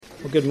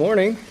Well, good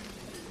morning.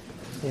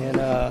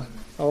 And I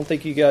don't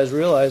think you guys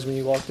realized when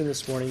you walked in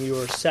this morning you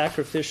were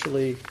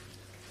sacrificially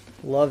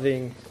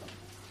loving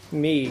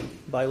me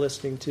by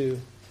listening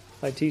to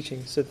my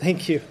teaching. So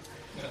thank you.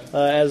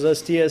 As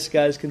us TS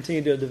guys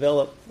continue to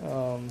develop,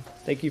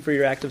 thank you for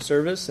your active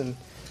service and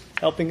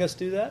helping us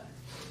do that,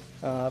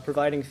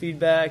 providing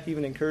feedback,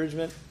 even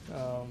encouragement.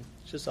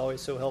 It's just always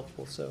so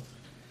helpful. So,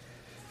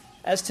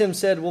 as Tim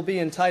said, we'll be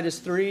in Titus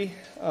 3.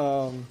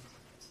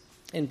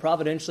 And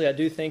providentially, I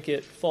do think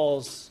it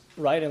falls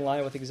right in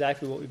line with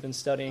exactly what we've been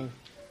studying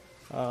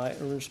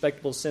in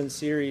Respectable Sin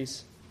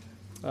series.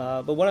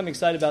 But what I'm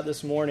excited about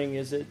this morning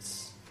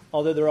is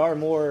although there are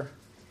more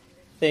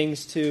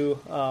things to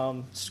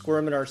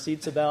squirm in our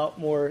seats about,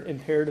 more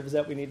imperatives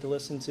that we need to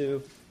listen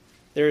to,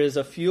 there is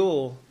a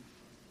fuel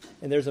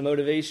and there's a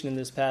motivation in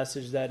this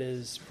passage that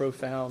is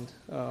profound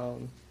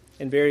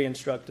and very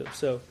instructive.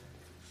 So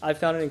I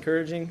found it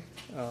encouraging.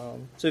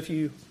 So if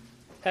you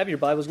have your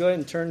Bibles, go ahead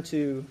and turn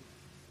to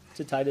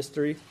Titus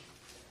 3.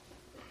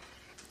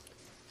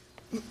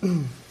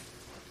 So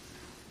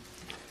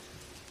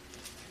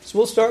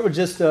we'll start with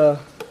just an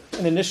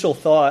initial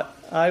thought.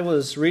 I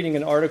was reading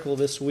an article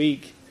this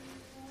week,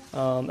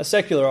 a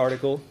secular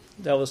article,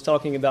 that was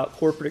talking about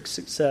corporate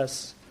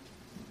success.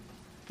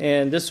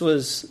 And this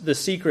was the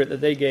secret that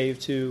they gave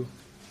to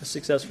a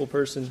successful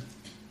person.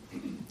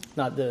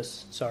 Not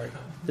this, sorry.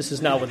 This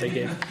is not what they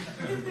gave.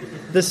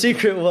 The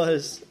secret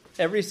was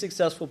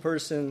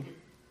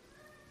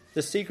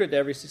the secret to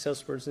every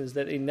successful person is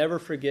that they never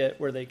forget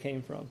where they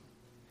came from.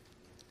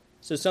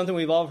 So something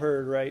we've all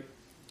heard, right?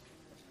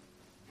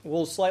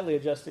 We'll slightly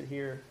adjust it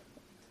here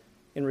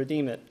and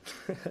redeem it.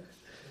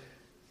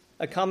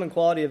 A common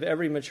quality of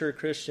every mature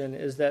Christian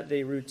is that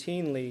they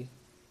routinely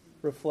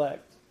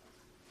reflect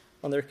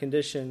on their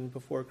condition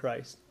before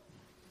Christ.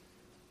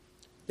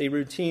 They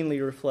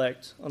routinely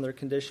reflect on their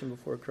condition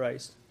before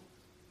Christ.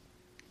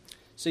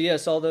 So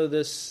yes, although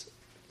this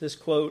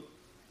quote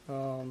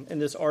in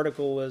this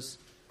article was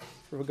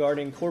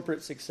regarding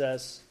corporate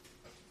success,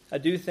 I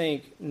do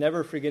think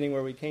never forgetting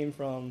where we came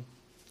from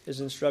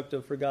is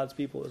instructive for God's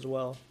people as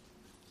well.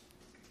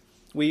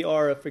 We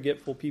are a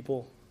forgetful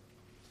people.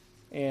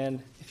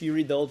 And if you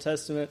read the Old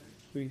Testament,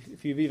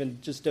 if you've even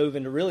just dove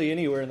into really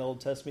anywhere in the Old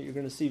Testament, you're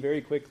going to see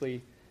very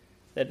quickly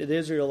that the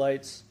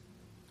Israelites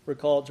were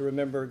called to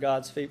remember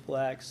God's faithful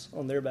acts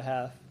on their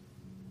behalf.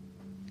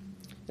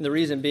 And the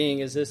reason being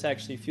is this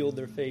actually fueled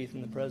their faith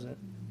in the present.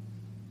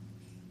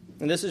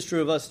 And this is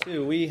true of us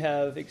too. We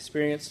have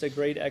experienced a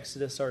great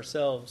exodus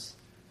ourselves.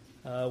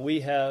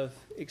 We have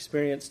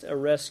experienced a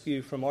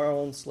rescue from our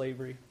own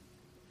slavery.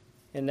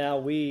 And now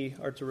we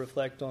are to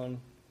reflect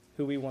on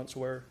who we once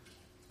were.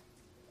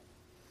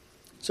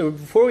 So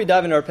before we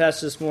dive into our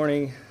passage this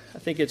morning, I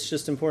think it's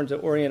just important to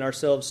orient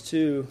ourselves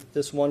to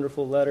this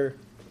wonderful letter.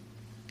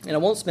 And I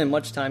won't spend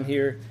much time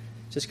here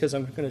just because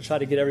I'm going to try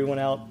to get everyone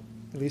out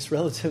at least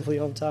relatively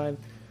on time.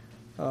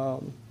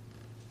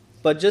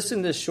 But just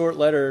in this short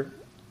letter,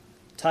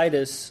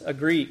 Titus, a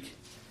Greek,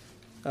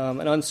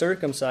 an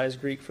uncircumcised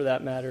Greek for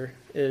that matter,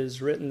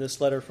 is written this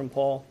letter from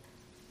Paul.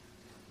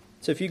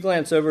 So if you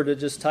glance over to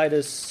just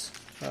Titus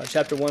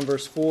chapter 1,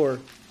 verse 4,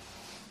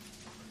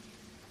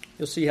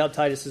 you'll see how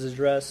Titus is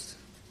addressed.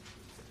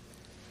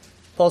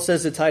 Paul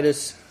says to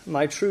Titus,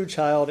 "My true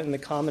child in the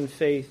common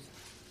faith."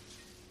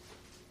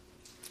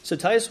 So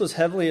Titus was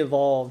heavily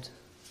involved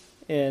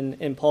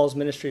in Paul's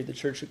ministry at the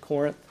church at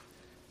Corinth.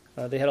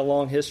 They had a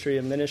long history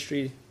of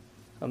ministry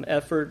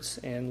efforts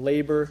and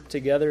labor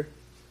together.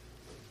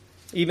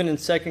 Even in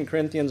 2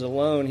 Corinthians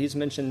alone, he's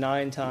mentioned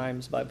 9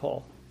 times by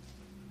Paul.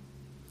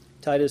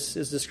 Titus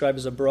is described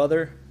as a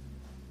brother.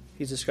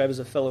 He's described as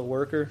a fellow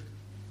worker.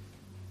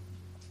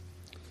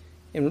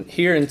 And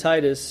here in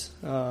Titus,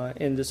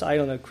 in this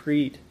island of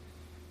Crete,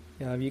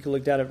 you can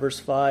look down at verse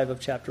 5 of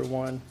chapter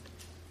 1,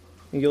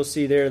 and you'll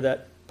see there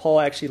that Paul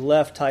actually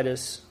left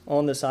Titus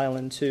on this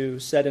island to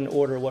set in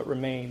order what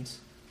remains.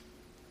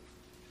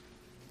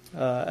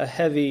 A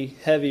heavy,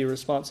 heavy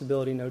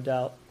responsibility, no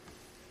doubt.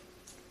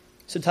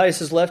 So Titus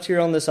is left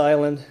here on this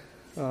island,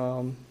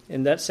 and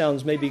that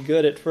sounds maybe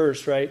good at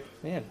first, right?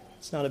 Man,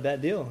 it's not a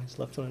bad deal. He's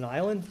left on an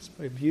island. It's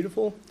very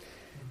beautiful.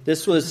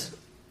 This was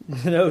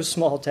no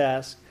small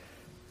task.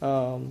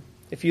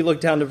 If you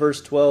look down to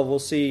verse 12, we'll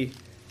see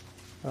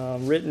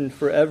written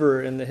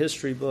forever in the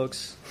history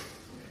books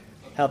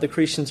how the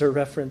Cretians are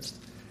referenced.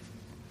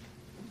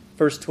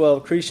 Verse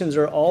 12, "Cretians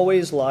are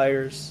always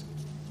liars,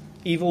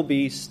 evil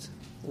beasts,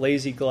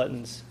 lazy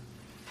gluttons."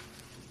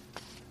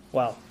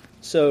 Wow.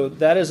 So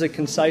that is a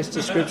concise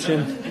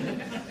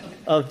description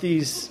of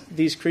these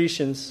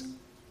Cretians.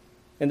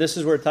 And this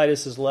is where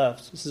Titus is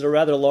left. This is a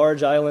rather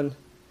large island,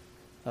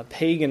 a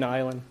pagan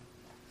island.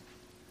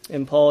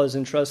 And Paul is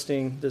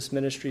entrusting this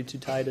ministry to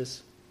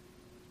Titus.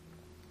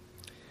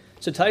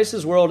 So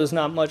Titus' world is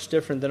not much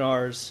different than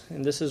ours.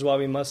 And this is why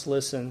we must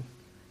listen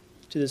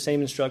to the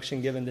same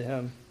instruction given to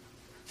him.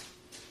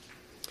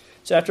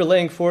 So after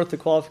laying forth the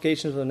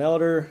qualifications of an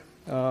elder,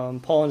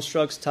 Paul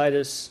instructs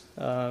Titus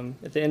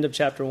at the end of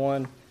chapter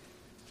 1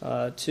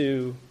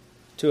 to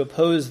to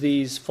oppose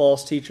these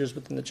false teachers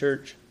within the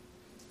church.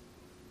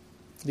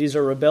 These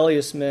are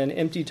rebellious men,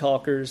 empty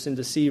talkers, and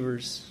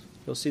deceivers.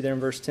 You'll see there in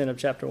verse 10 of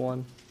chapter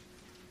 1.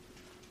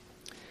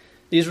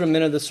 These were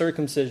men of the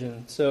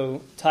circumcision.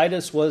 So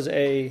Titus was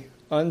a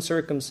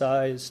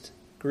uncircumcised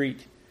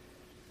Greek.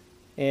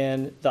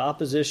 And the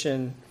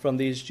opposition from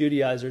these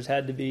Judaizers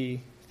had to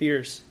be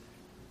fierce.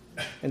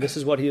 And this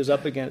is what he was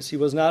up against. He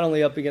was not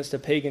only up against a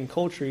pagan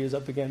culture, he was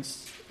up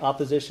against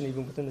opposition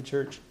even within the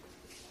church.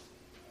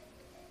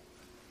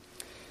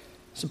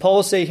 So Paul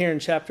will say here in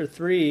chapter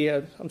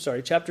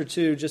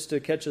 2, just to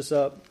catch us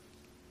up,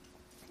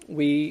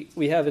 we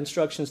have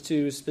instructions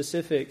to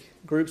specific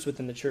groups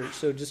within the church.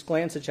 So just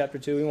glance at chapter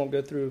 2. We won't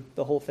go through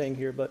the whole thing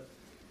here, but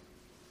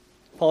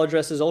Paul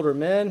addresses older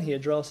men, he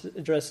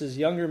addresses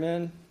younger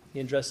men, he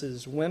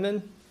addresses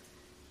women,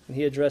 and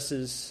he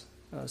addresses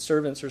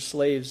servants or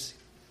slaves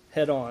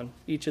head on,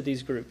 each of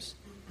these groups.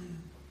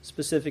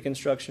 Specific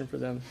instruction for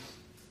them.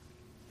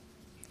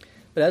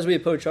 But as we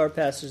approach our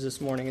passage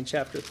this morning in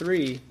chapter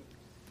 3,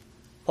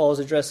 Paul is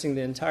addressing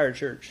the entire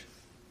church.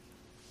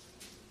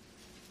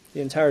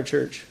 The entire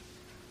church.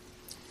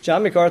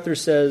 John MacArthur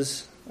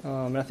says,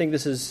 and I think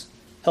this is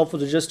helpful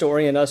to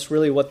orient us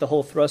really what the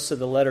whole thrust of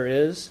the letter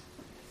is.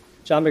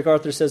 John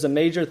MacArthur says a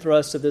major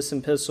thrust of this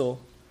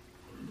epistle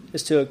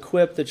is to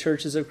equip the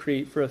churches of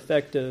Crete for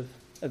effective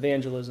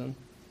evangelism.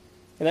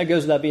 And that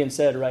goes without being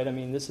said, right? I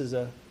mean, this is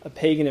a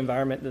pagan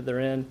environment that they're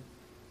in.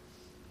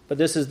 But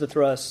this is the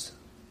thrust.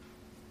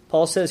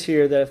 Paul says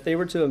here that if they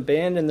were to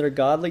abandon their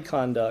godly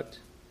conduct,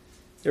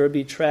 there would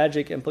be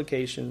tragic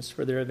implications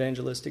for their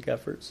evangelistic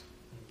efforts.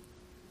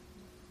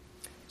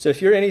 So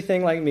if you're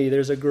anything like me,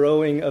 there's a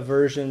growing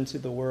aversion to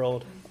the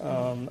world.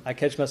 I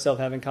catch myself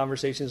having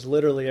conversations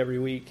literally every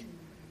week,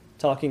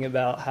 talking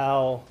about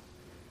how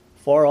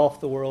far off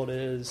the world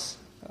is.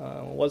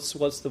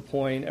 What's the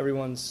point?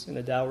 Everyone's in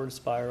a downward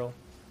spiral.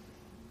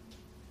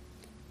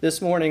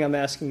 This morning, I'm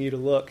asking you to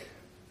look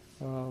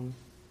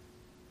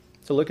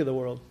at the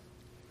world.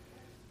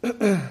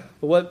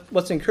 But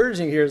what's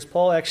encouraging here is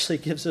Paul actually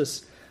gives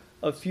us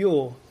a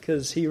fuel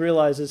because he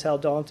realizes how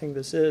daunting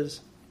this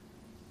is.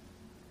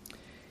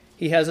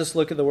 He has us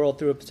look at the world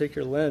through a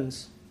particular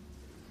lens.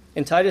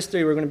 In Titus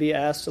 3, we're going to be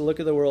asked to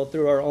look at the world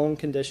through our own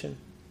condition,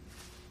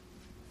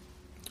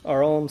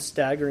 our own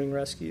staggering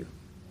rescue.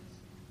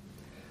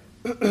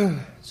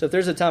 So if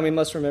there's a time we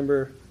must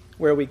remember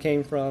where we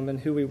came from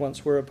and who we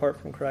once were apart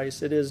from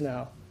Christ, it is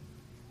now.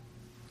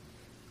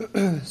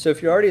 So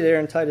if you're already there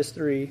in Titus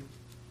 3,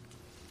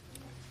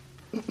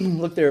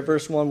 look there at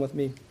verse 1 with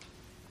me.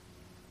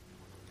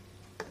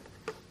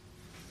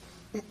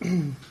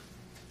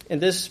 In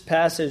this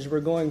passage, we're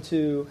going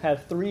to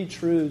have 3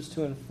 truths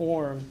to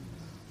inform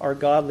our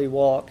godly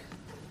walk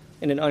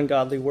in an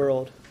ungodly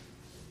world.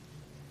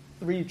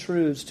 3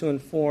 truths to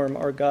inform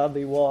our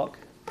godly walk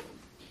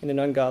in an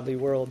ungodly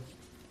world.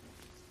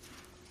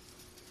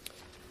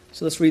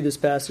 So let's read this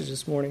passage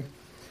this morning.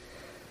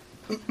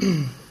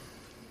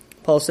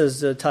 Paul says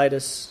to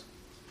Titus,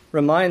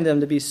 remind them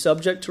to be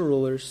subject to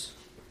rulers,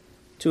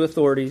 to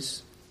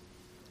authorities,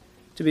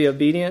 to be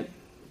obedient,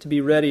 to be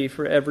ready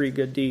for every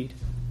good deed,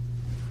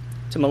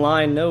 to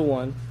malign no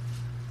one,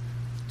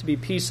 to be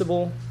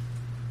peaceable,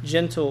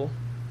 gentle,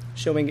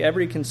 showing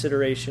every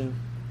consideration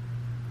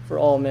for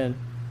all men.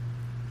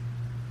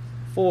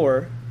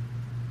 For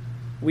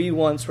we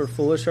once were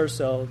foolish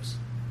ourselves,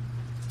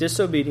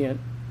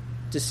 disobedient,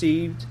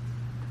 deceived,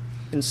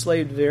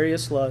 enslaved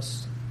various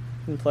lusts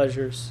and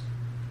pleasures,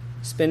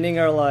 spending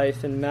our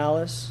life in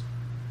malice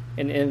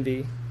and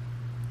envy,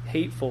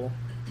 hateful,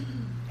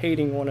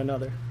 hating one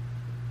another.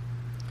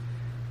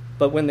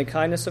 But when the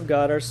kindness of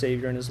God our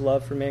Savior and his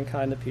love for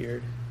mankind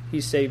appeared,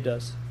 he saved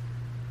us,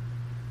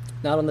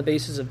 not on the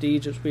basis of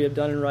deeds which we have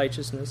done in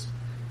righteousness,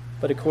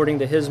 but according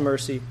to his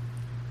mercy,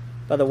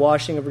 by the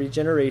washing of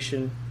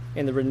regeneration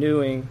and the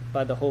renewing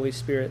by the Holy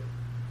Spirit,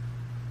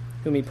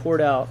 whom he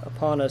poured out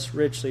upon us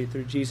richly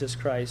through Jesus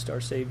Christ our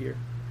Savior,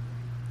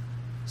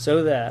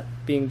 so that,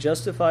 being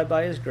justified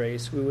by his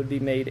grace, we would be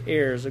made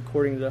heirs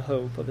according to the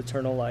hope of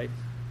eternal life.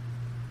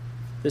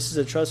 This is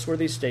a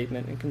trustworthy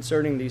statement, and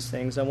concerning these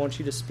things I want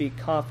you to speak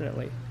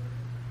confidently,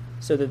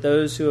 so that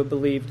those who have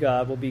believed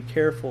God will be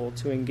careful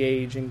to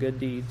engage in good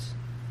deeds.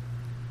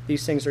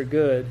 These things are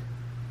good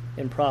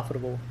and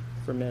profitable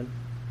for men.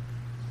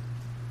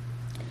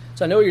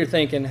 So I know what you're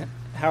thinking.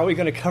 How are we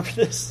going to cover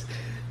this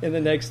in the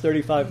next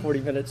 35, 40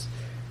 minutes?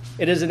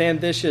 It is an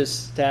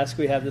ambitious task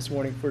we have this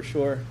morning for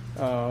sure.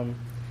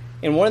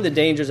 And one of the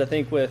dangers, I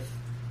think, with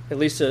at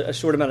least a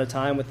short amount of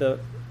time with a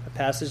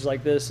passage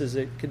like this is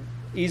it could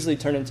easily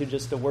turn into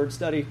just a word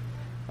study.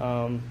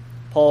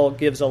 Paul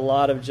gives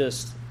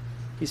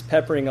he's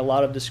peppering a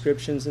lot of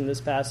descriptions in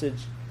this passage.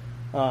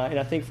 And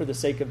I think for the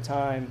sake of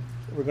time,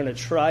 we're going to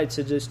try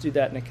to just do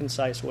that in a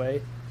concise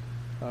way.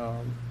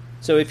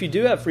 So if you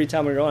do have free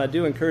time on your own, I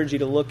do encourage you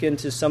to look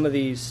into some of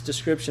these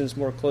descriptions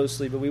more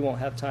closely, but we won't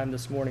have time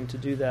this morning to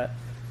do that.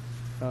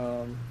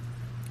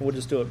 We'll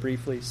just do it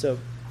briefly. So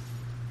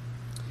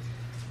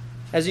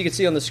as you can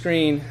see on the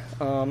screen,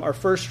 our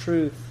first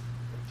truth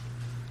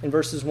in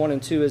verses 1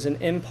 and 2 is an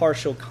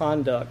impartial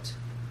conduct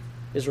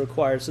is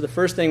required. So the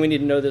first thing we need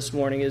to know this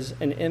morning is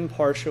an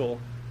impartial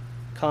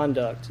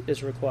conduct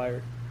is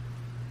required.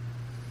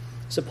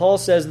 So Paul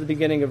says at the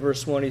beginning of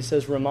verse 1, he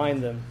says,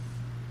 remind them.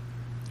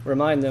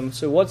 Remind them.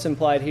 So what's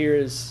implied here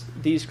is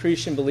these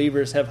Christian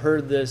believers have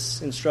heard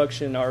this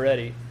instruction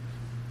already.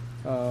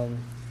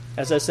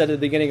 As I said at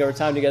the beginning of our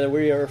time together,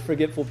 we are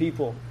forgetful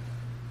people,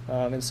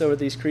 and so are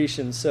these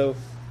Christians. So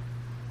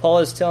Paul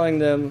is telling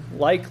them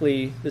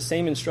likely the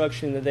same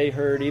instruction that they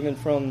heard even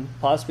from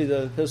possibly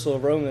the Epistle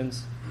of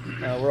Romans.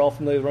 We're all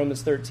familiar with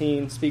Romans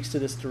 13, speaks to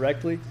this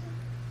directly.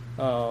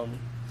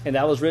 And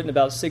that was written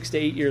about 6 to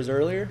 8 years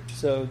earlier,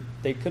 so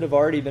they could have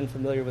already been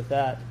familiar with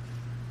that.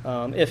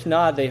 If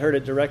not, they heard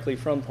it directly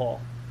from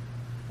Paul.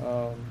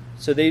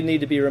 So they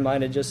need to be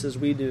reminded just as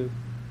we do.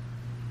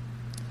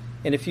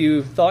 And if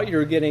you thought you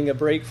were getting a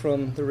break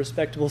from the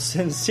Respectable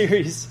Sin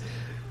series,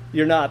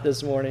 you're not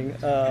this morning.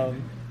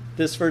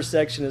 This first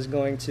section is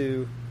going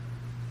to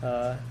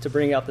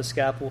bring out the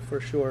scalpel for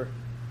sure.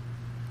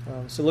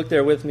 So look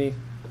there with me.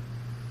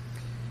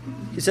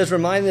 He says,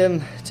 remind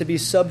them to be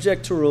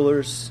subject to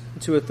rulers,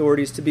 to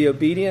authorities, to be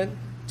obedient,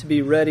 to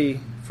be ready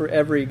for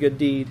every good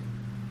deed.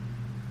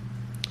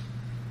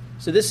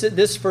 So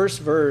this first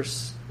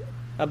verse,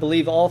 I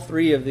believe all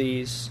three of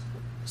these,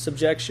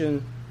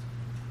 subjection,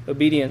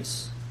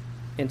 obedience,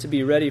 and to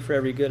be ready for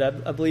every good,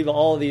 I believe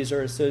all of these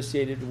are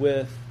associated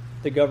with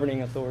the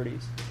governing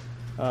authorities.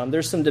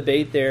 There's some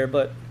debate there,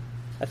 but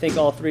I think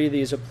all three of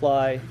these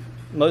apply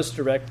most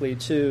directly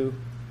to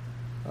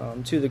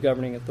the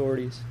governing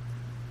authorities.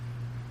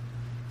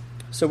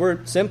 So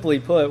we're simply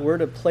put, we're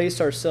to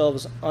place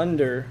ourselves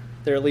under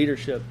their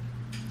leadership.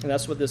 And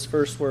that's what this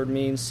first word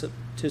means,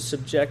 to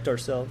subject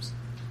ourselves.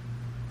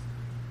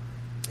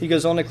 He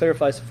goes on to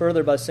clarify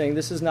further by saying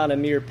this is not a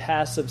mere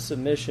passive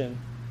submission,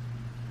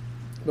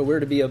 but we're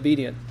to be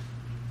obedient.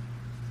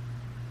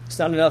 It's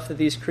not enough that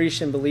these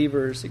Christian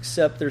believers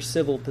accept their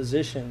civil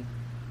position,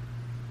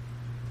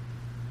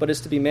 but it's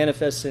to be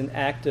manifested in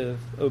active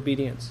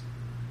obedience.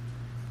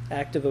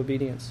 Active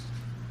obedience.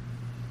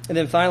 And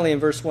then finally in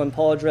verse 1,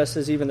 Paul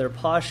addresses even their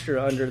posture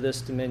under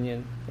this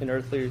dominion in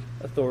earthly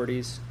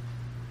authorities.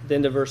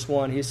 Then to verse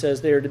 1, he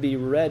says they are to be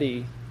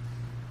ready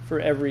for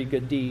every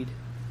good deed.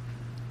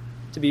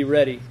 To be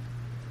ready.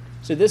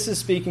 So this is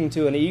speaking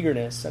to an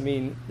eagerness. I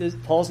mean,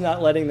 Paul's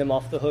not letting them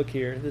off the hook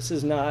here. This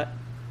is not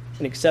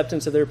an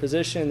acceptance of their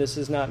position. This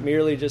is not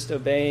merely just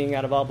obeying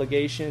out of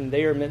obligation.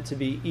 They are meant to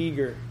be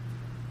eager,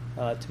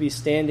 to be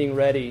standing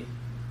ready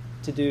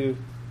to do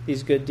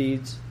these good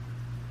deeds.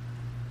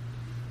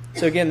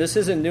 So again, this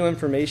isn't new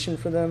information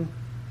for them.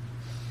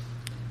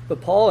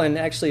 But Paul, in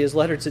actually his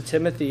letter to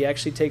Timothy,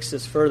 actually takes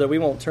this further. We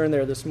won't turn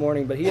there this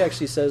morning, but he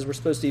actually says we're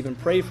supposed to even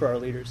pray for our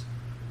leaders.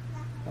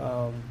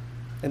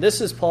 And this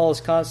is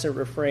Paul's constant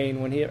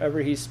refrain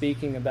whenever he's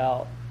speaking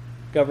about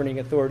governing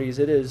authorities.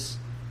 It is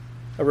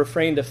a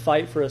refrain to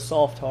fight for a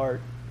soft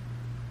heart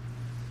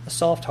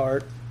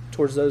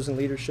towards those in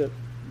leadership.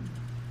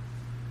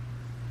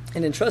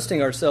 And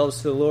entrusting ourselves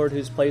to the Lord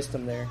who's placed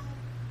them there.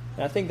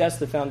 And I think that's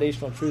the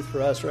foundational truth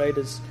for us, right?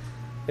 Is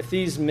if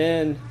these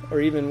men or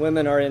even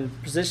women are in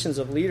positions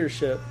of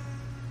leadership,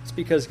 it's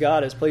because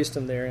God has placed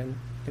them there, and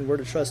we're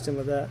to trust Him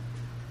with that.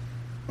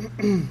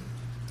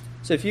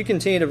 So if you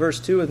continue to verse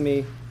 2 with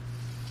me,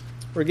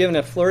 we're given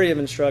a flurry of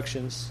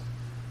instructions.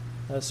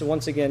 So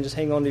once again, just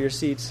hang on to your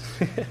seats.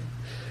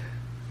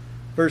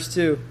 Verse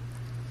 2.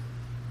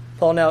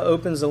 Paul now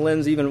opens the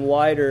lens even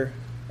wider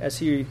as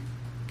he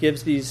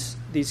gives these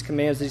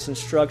commands, these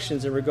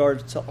instructions in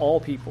regard to all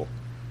people.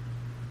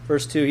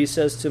 Verse 2, he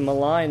says to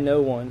malign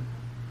no one,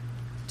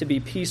 to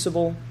be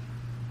peaceable,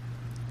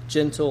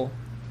 gentle,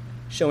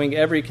 showing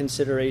every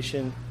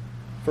consideration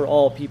for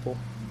all people.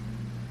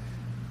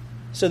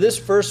 So this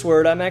first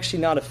word, I'm actually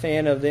not a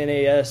fan of the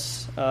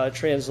NAS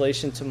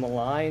translation to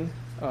malign.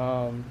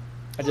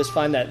 I just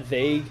find that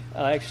vague.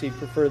 I actually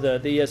prefer the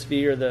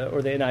ESV or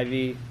the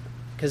NIV,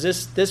 because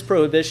this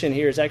prohibition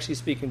here is actually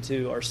speaking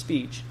to our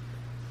speech,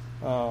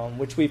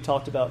 which we've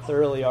talked about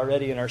thoroughly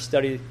already in our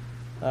study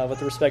with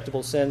the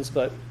respectable sins.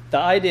 But the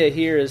idea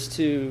here is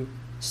to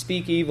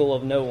speak evil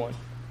of no one,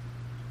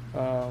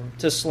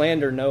 to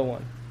slander no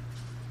one.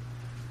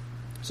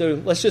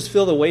 So let's just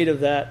feel the weight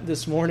of that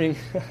this morning.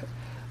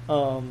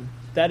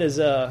 That is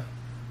a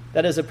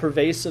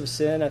pervasive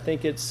sin. I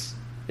think it's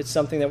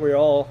something that we're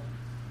all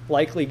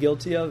likely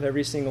guilty of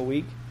every single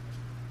week.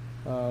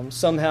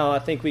 Somehow I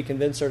think we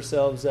convince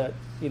ourselves that,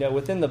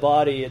 within the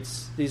body,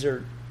 these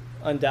are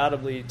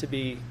undoubtedly to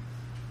be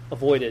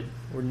avoided.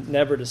 We're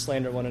never to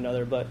slander one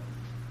another. But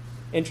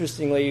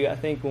interestingly, I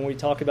think when we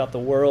talk about the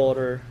world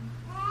or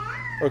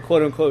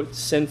quote unquote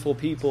sinful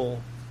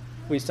people,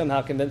 we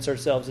somehow convince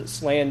ourselves that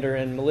slander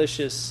and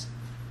malicious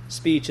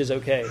speech is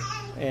okay.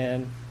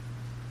 And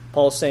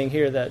Paul's saying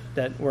here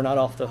that we're not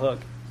off the hook.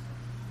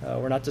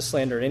 We're not to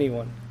slander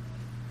anyone.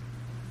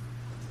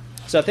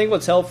 So I think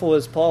what's helpful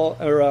is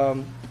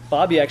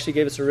Bobby actually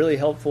gave us a really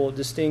helpful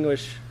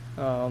distinguish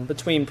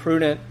between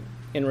prudent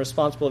and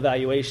responsible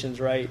evaluations,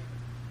 right,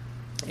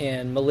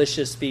 and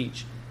malicious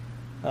speech.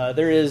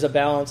 There is a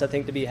balance, I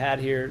think, to be had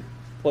here.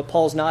 What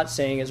Paul's not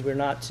saying is we're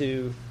not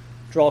to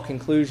draw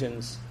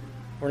conclusions.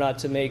 We're not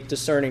to make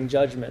discerning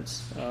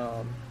judgments.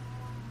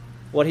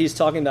 What he's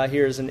talking about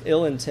here is an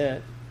ill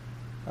intent,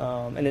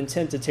 an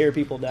intent to tear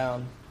people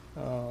down.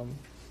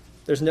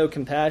 There's no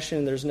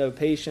compassion, there's no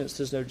patience,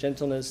 there's no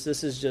gentleness.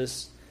 This is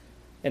just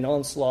an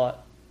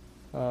onslaught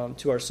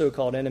to our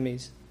so-called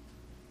enemies.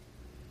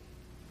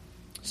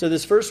 So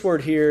this first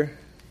word here,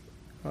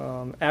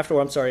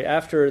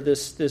 after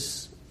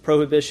this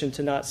prohibition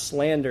to not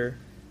slander,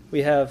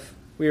 we are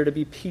to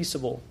be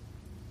peaceable.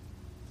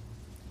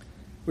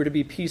 We're to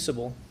be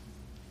peaceable.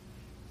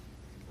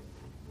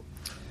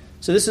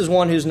 So this is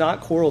one who's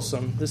not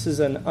quarrelsome. This is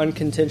an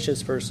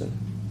uncontentious person.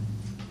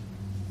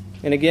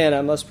 And again,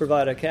 I must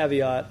provide a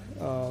caveat.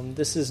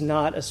 This is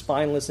not a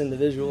spineless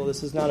individual.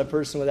 This is not a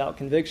person without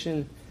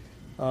conviction.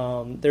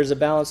 There's a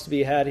balance to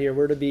be had here.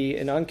 We're to be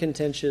an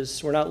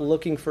uncontentious. We're not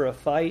looking for a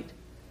fight,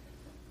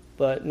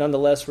 but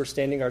nonetheless, we're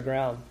standing our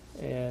ground,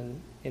 and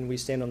we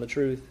stand on the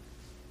truth.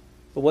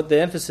 But what the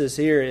emphasis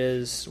here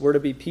is, we're to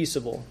be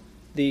peaceable.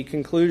 The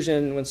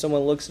conclusion when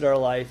someone looks at our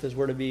life is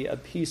we're to be a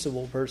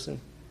peaceable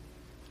person.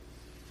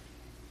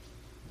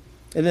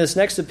 And this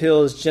next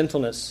appeal is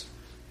gentleness.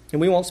 And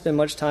we won't spend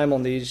much time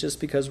on these just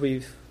because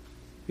we've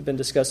been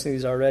discussing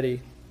these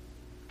already.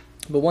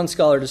 But one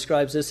scholar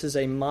describes this as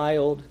a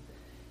mild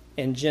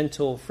and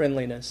gentle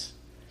friendliness.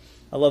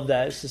 I love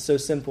that. It's just so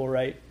simple,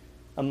 right?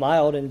 A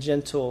mild and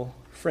gentle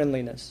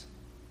friendliness.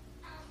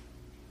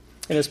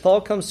 And as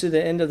Paul comes to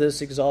the end of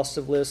this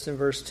exhaustive list in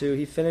verse 2,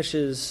 he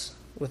finishes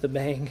with a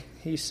bang.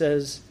 He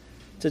says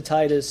to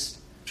Titus,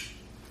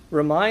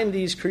 remind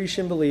these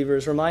Cretan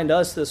believers, remind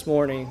us this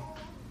morning,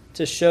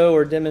 to show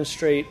or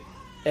demonstrate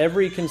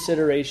every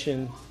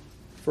consideration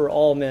for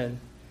all men.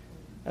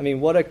 I mean,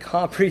 what a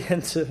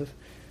comprehensive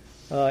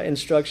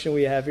instruction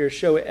we have here.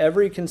 Show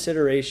every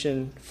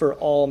consideration for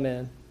all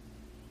men.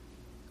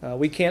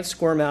 We can't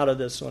squirm out of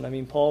this one. I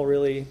mean, Paul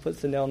really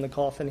puts the nail in the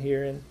coffin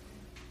here,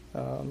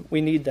 and we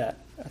need that.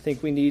 I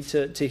think we need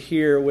to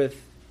hear with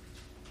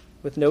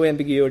no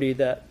ambiguity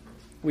that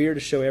we are to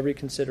show every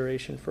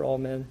consideration for all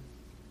men.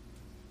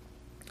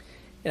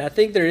 And I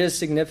think there is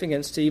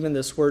significance to even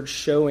this word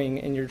showing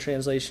in your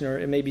translation, or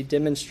it may be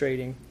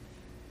demonstrating.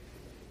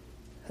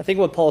 I think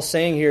what Paul's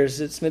saying here is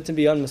it's meant to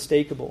be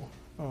unmistakable.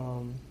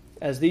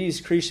 As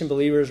these Cretan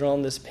believers are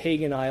on this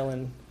pagan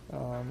island,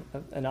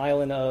 an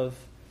island of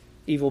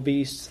evil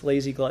beasts,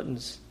 lazy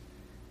gluttons,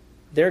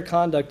 their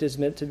conduct is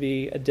meant to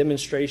be a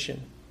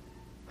demonstration.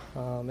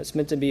 It's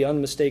meant to be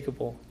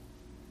unmistakable.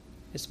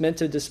 It's meant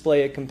to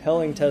display a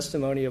compelling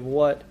testimony of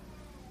what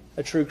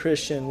a true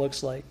Christian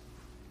looks like.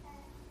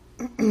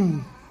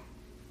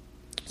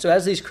 So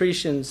as these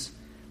Cretans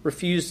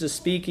refuse to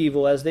speak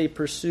evil, as they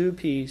pursue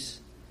peace,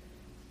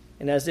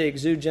 and as they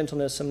exude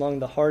gentleness among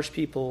the harsh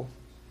people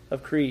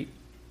of Crete,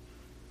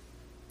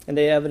 and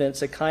they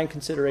evidence a kind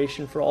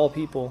consideration for all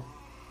people,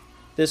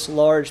 this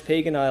large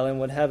pagan island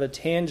would have a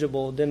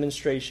tangible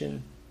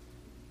demonstration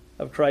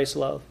of Christ's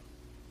love.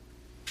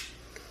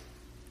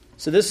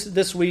 So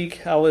this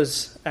week I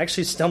was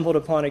actually stumbled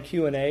upon a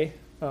Q&A.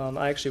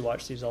 I actually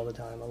watch these all the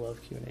time. I love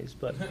Q&As,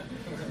 but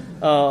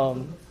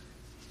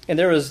and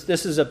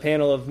this is a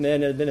panel of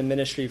men that have been in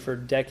ministry for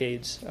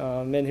decades,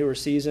 men who are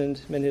seasoned,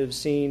 men who have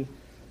seen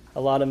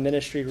a lot of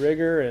ministry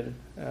rigor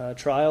and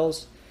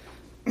trials.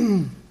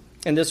 And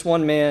this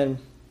one man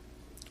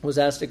was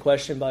asked a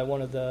question by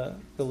one of the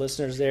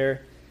listeners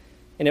there,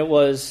 and it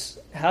was,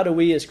 how do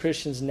we as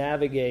Christians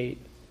navigate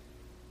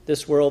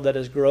this world that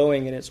is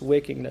growing in its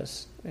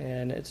wickedness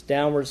and its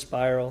downward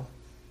spiral,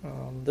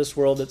 this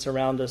world that's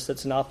around us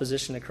that's in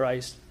opposition to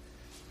Christ?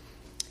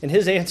 And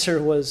his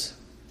answer was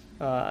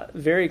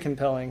very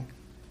compelling.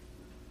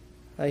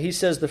 He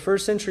says, the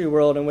first century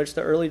world in which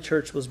the early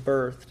church was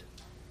birthed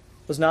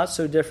was not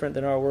so different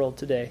than our world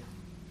today.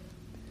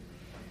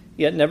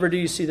 Yet never do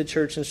you see the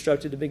church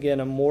instructed to begin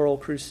a moral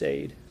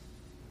crusade.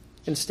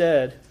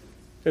 Instead,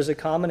 there's a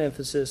common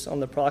emphasis on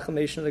the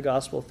proclamation of the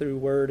gospel through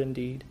word and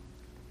deed.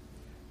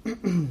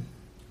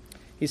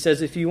 He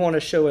says, if you want to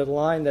show a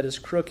line that is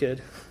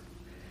crooked,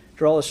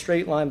 draw a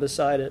straight line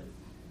beside it,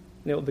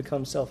 and it will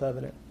become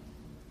self-evident.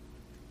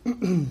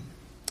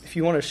 If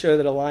you want to show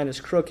that a line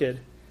is crooked,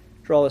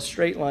 draw a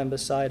straight line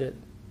beside it,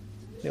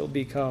 and it will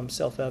become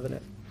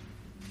self-evident.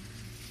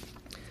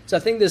 So I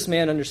think this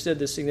man understood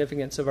the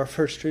significance of our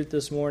first truth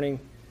this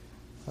morning.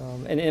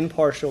 An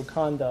impartial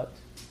conduct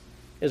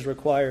is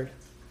required.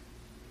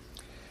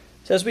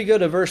 So as we go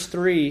to verse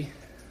 3,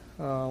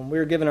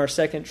 we're given our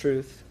second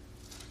truth.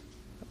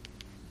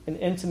 An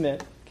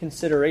intimate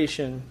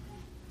consideration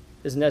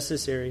is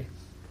necessary.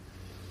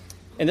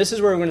 And this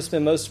is where we're going to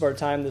spend most of our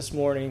time this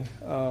morning.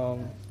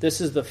 This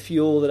is the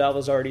fuel that I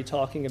was already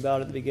talking about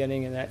at the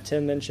beginning and that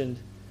Tim mentioned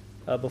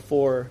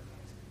before.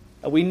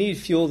 We need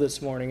fuel this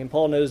morning, and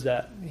Paul knows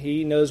that.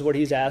 He knows what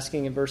he's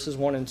asking in verses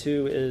 1 and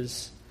 2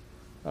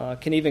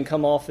 can even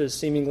come off as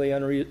seemingly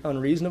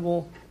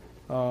unreasonable.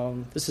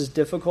 This is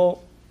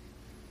difficult.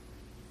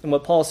 And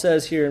what Paul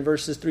says here in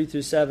verses 3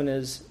 through 7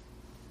 is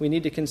we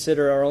need to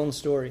consider our own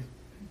story.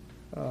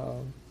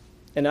 and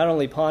not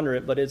only ponder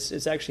it, but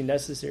it's actually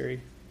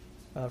necessary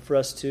for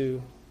us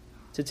to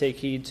take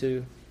heed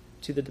to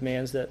the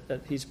demands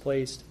that he's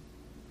placed.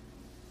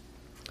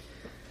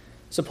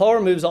 So Paul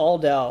removes all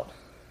doubt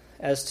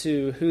as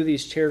to who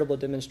these charitable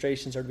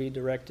demonstrations are to be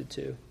directed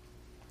to.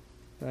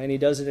 And he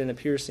does it in a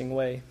piercing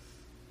way.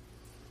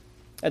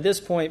 At this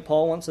point,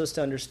 Paul wants us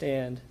to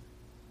understand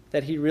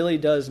that he really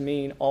does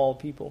mean all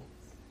people.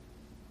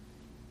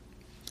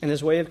 And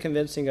his way of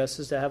convincing us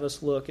is to have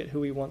us look at who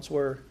we once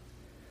were.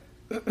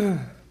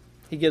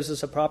 He gives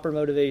us a proper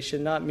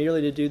motivation, not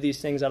merely to do these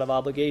things out of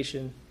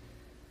obligation,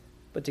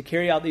 but to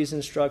carry out these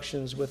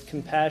instructions with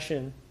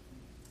compassion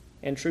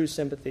and true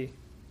sympathy.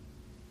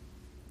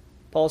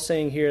 Paul's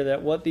saying here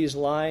that what these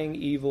lying,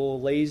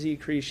 evil, lazy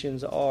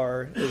Christians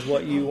are is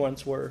what you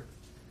once were.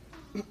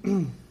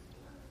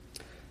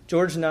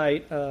 George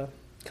Knight,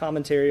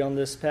 commentary on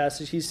this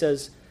passage, he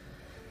says,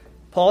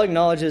 Paul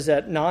acknowledges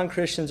that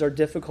non-Christians are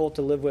difficult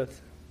to live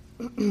with,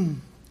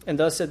 and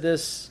thus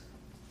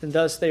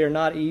they are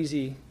not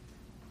easy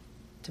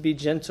to be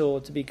gentle,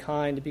 to be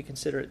kind, to be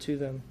considerate to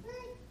them.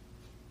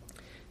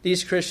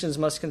 These Christians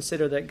must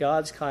consider that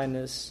God's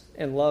kindness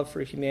and love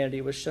for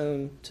humanity was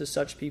shown to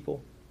such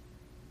people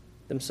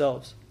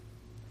themselves.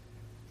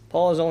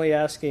 Paul is only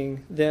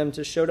asking them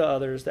to show to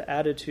others the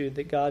attitude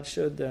that God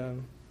showed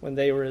them when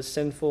they were as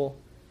sinful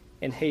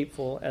and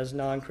hateful as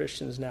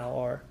non-Christians now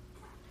are.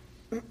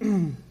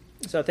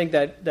 So I think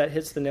that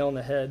hits the nail on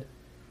the head.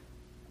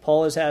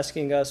 Paul is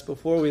asking us,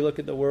 before we look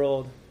at the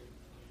world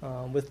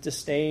with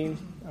disdain,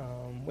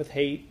 with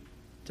hate,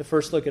 to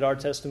first look at our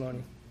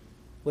testimony.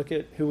 Look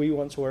at who we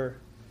once were.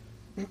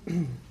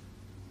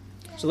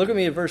 So look at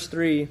me at verse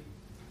 3.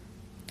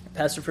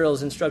 Pastor Farrell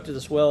has instructed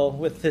us well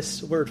with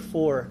this word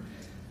for.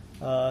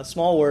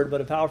 Small word,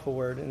 but a powerful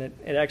word, and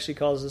it actually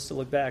causes us to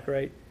look back,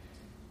 right?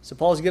 So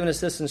Paul's given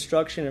us this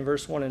instruction in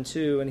verse 1 and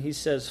 2, and he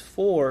says,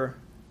 For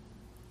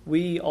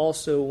we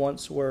also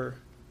once were.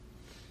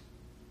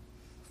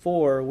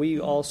 For we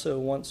also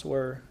once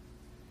were.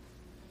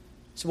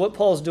 So what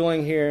Paul's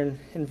doing here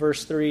in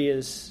verse 3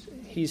 is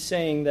he's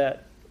saying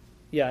that,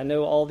 yeah, I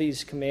know all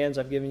these commands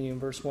I've given you in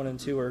verse 1 and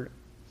 2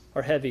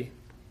 are heavy.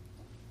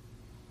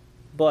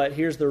 But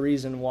here's the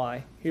reason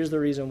why. Here's the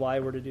reason why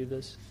we're to do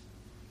this.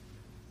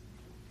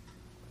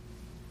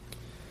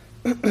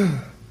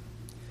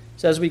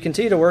 So as we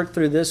continue to work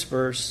through this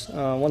verse,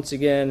 once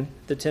again,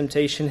 the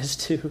temptation is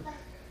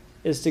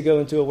to go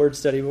into a word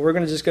study. But we're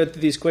going to just go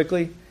through these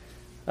quickly.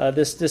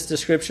 This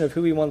description of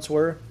who we once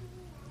were.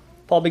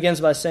 Paul begins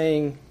by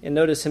saying, and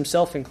notice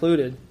himself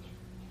included,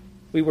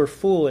 we were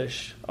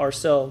foolish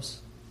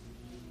ourselves.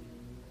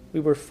 We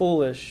were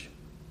foolish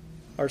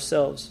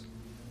ourselves.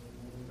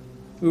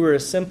 We were a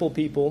simple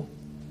people.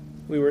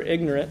 We were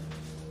ignorant,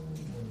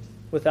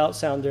 without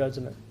sound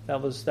judgment.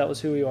 That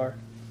was who we are,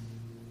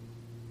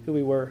 who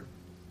we were.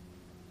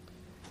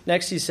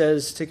 Next, he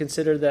says to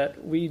consider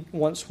that we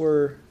once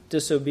were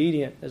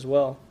disobedient as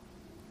well.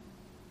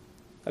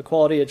 A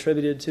quality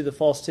attributed to the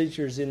false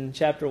teachers in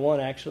chapter 1,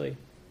 actually.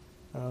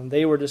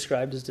 They were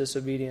described as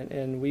disobedient,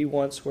 and we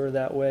once were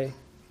that way.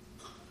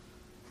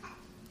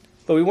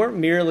 But we weren't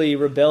merely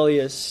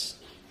rebellious.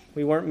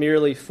 We weren't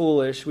merely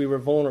foolish. We were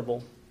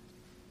vulnerable.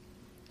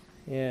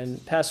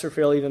 And Pastor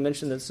Farrell even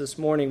mentioned this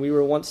morning. We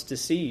were once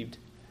deceived.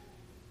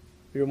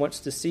 We were once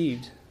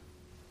deceived.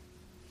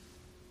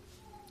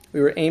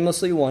 We were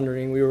aimlessly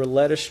wandering. We were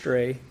led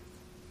astray.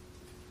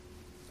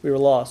 We were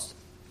lost.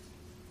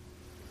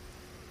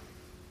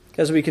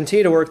 As we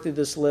continue to work through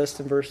this list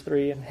in verse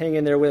 3, and hang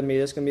in there with me,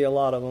 there's going to be a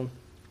lot of them.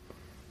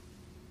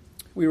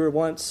 We were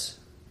once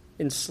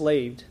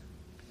enslaved.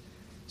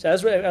 So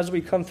as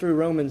we come through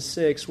Romans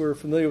 6, we're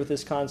familiar with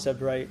this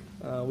concept, right?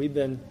 We've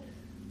been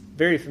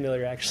very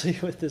familiar, actually,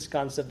 with this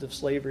concept of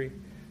slavery.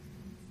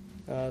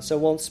 So I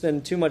won't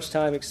spend too much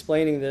time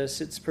explaining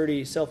this. It's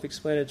pretty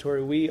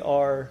self-explanatory.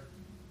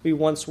 We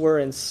once were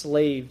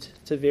enslaved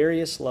to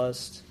various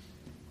lusts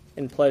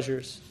and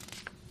pleasures.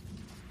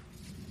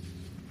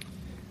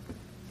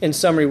 In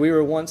summary, we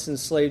were once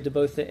enslaved to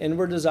both the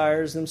inward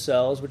desires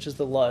themselves, which is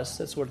the lust,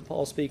 that's what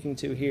Paul's speaking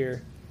to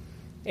here,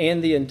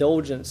 and the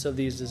indulgence of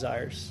these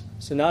desires.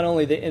 So not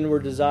only the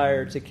inward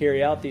desire to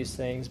carry out these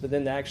things, but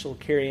then the actual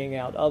carrying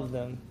out of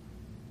them,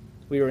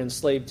 we were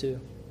enslaved to.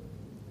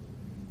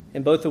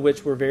 And both of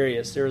which were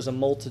various. There is a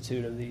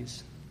multitude of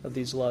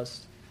these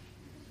lusts.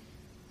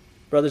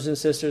 Brothers and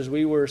sisters,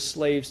 we were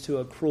slaves to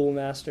a cruel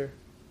master.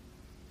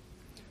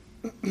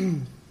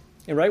 And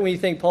right when you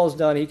think Paul's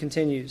done, he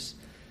continues.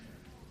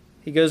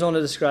 He goes on to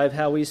describe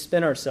how we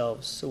spend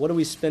ourselves. So what do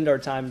we spend our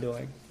time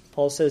doing?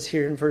 Paul says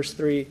here in verse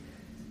 3,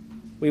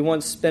 we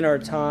once spent our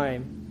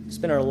time,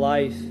 spent our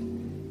life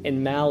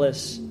in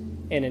malice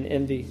and in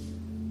envy.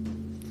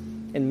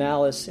 In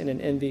malice and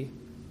in envy.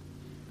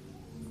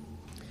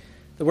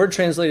 The word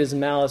translated as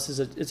malice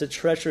is a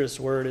treacherous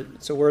word.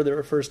 It's a word that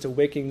refers to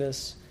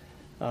wickedness,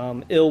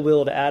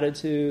 ill-willed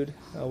attitude.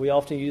 We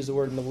often use the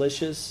word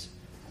malicious.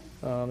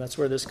 That's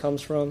where this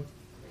comes from.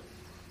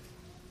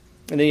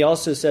 And then he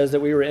also says that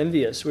we were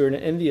envious. We were an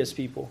envious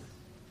people.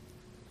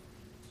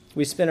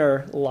 We spend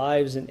our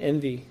lives in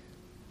envy.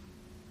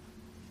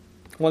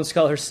 One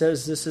scholar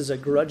says this is a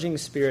grudging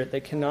spirit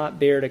that cannot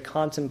bear to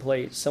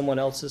contemplate someone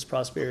else's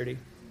prosperity.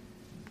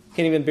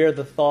 Can't even bear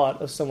the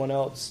thought of someone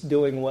else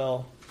doing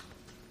well.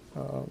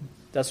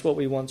 That's what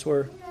we once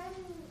were.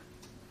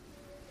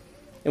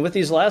 And with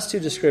these last two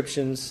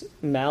descriptions,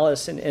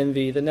 malice and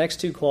envy, the next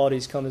two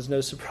qualities come as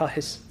no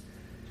surprise.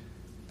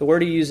 The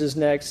word he uses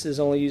next is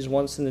only used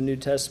once in the New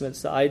Testament.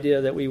 It's the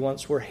idea that we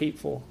once were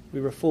hateful.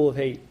 We were full of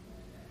hate.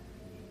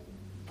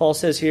 Paul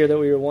says here that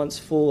we were once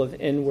full of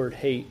inward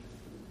hate.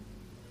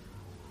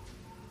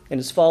 And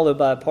it's followed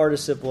by a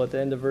participle at the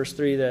end of verse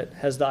 3 that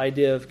has the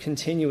idea of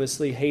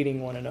continuously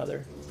hating one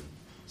another.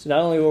 So not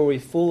only were we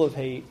full of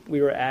hate,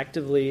 we were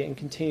actively and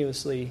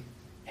continuously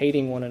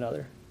hating one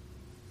another.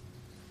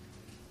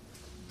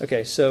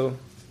 Okay, so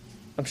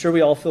I'm sure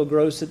we all feel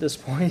gross at this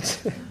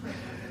point.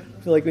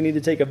 I feel like we need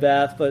to take a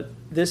bath, but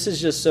this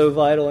is just so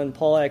vital, and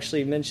Paul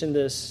actually mentioned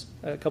this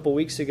a couple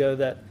weeks ago,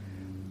 that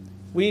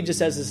we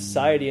just as a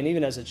society and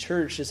even as a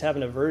church just have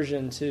an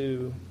aversion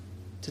to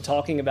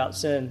talking about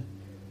sin,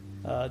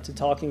 to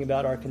talking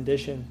about our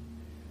condition.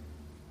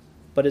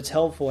 But it's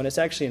helpful, and it's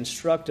actually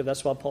instructive.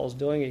 That's why Paul's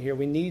doing it here.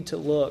 We need to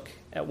look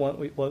at what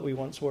we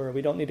once were.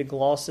 We don't need to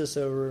gloss this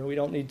over. We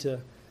don't need to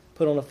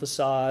put on a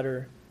facade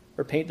or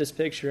paint this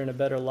picture in a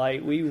better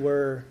light. We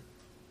were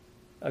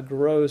a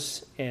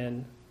gross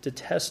and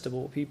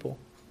detestable people.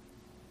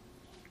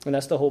 And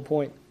that's the whole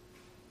point,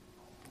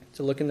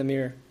 to look in the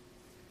mirror.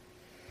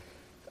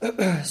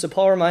 So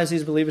Paul reminds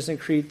these believers in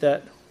Crete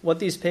that what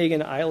these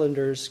pagan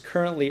islanders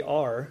currently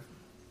are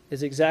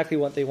is exactly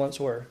what they once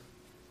were.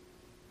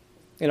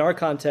 In our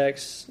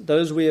context,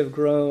 those we have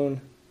grown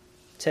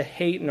to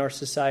hate in our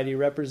society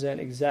represent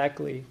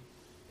exactly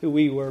who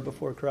we were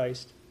before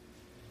Christ.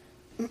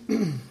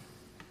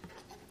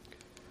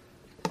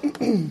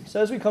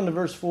 So as we come to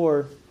verse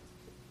 4,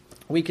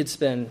 we could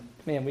spend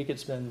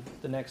the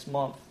next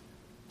month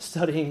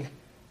studying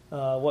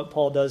what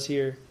Paul does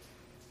here.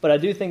 But I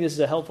do think this is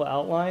a helpful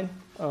outline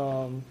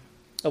of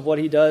what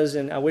he does,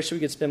 and I wish we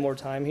could spend more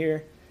time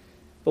here.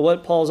 But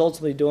what Paul's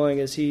ultimately doing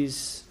is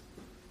he's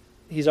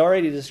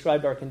already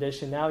described our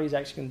condition. Now he's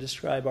actually going to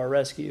describe our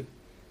rescue,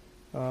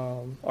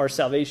 our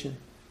salvation.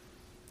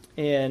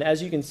 And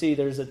as you can see,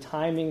 there's a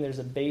timing, there's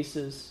a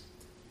basis,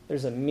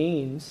 there's a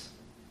means,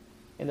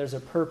 and there's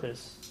a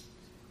purpose.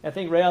 I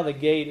think right out of the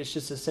gate, it's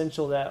just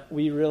essential that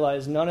we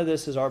realize none of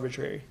this is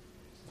arbitrary.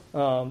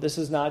 This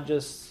is not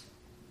just,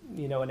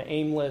 an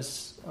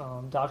aimless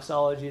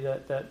doxology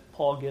that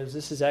Paul gives.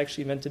 This is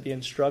actually meant to be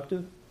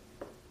instructive.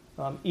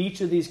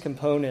 Each of these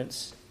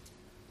components,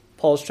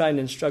 Paul's trying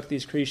to instruct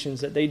these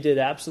Cretans that they did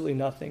absolutely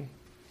nothing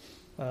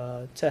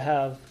to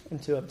have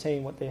and to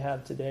obtain what they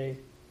have today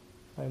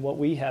and what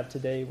we have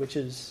today, which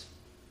is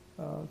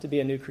to be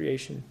a new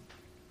creation.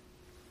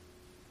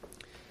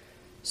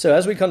 So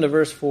as we come to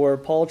verse 4,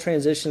 Paul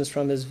transitions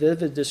from his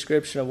vivid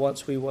description of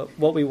what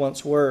we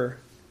once were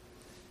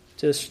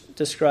to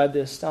describe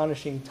the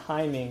astonishing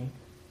timing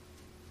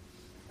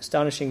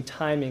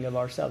of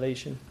our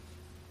salvation.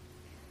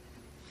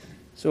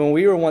 So when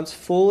we were once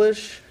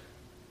foolish,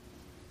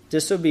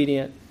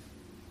 disobedient,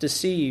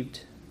 deceived,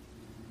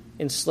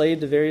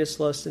 enslaved to various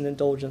lusts and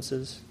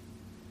indulgences,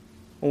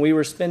 when we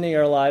were spending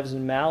our lives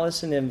in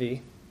malice and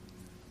envy,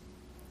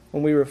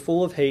 when we were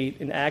full of hate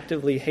and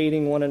actively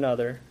hating one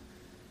another,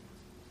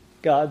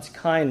 God's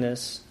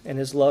kindness and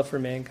his love for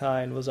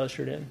mankind was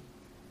ushered in.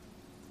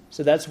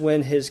 So that's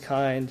when his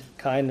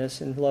kindness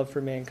and love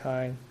for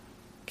mankind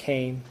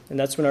came, and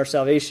that's when our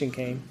salvation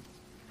came.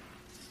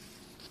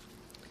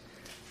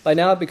 By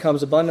now it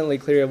becomes abundantly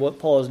clear what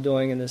Paul is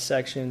doing in this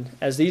section,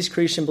 as these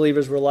Cretan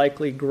believers were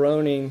likely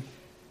groaning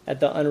at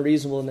the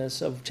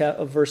unreasonableness of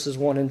verses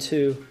 1 and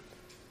 2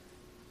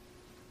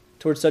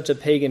 towards such a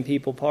pagan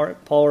people.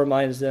 Paul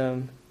reminds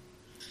them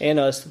and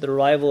us that the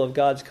arrival of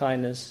God's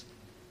kindness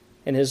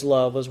and his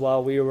love was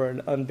while we were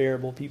an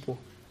unbearable people.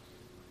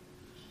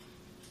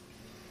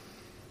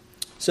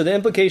 So the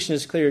implication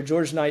is clear.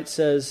 George Knight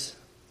says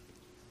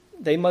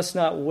they must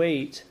not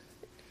wait,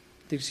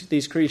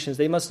 these Cretans,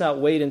 they must not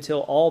wait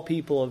until all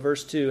people of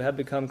verse 2 have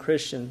become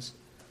Christians,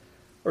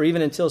 or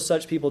even until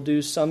such people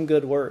do some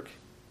good work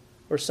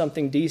or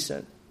something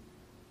decent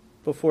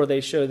before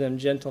they show them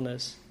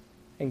gentleness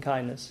and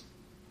kindness.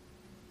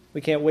 We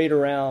can't wait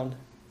around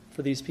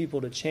for these people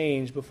to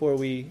change before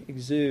we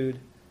exude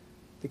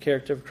the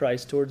character of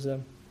Christ towards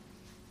them.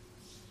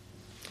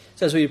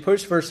 So as we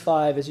approach verse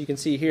 5, as you can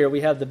see here,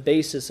 we have the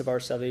basis of our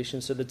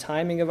salvation. So the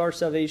timing of our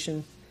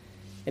salvation,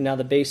 and now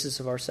the basis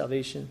of our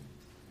salvation.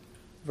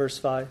 Verse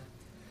 5.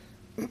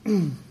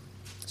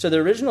 So the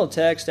original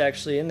text,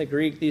 actually, in the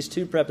Greek, these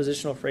two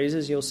prepositional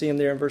phrases, you'll see them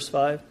there in verse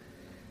 5.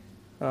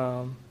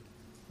 Not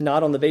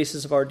on the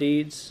basis of our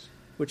deeds,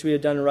 which we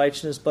have done in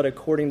righteousness, but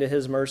according to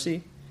his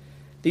mercy.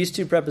 These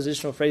two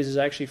prepositional phrases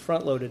are actually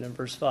front-loaded in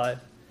verse 5.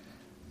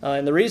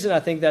 And the reason I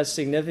think that's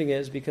significant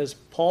is because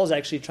Paul's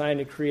actually trying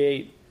to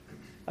create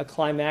a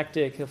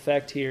climactic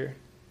effect here.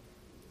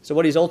 So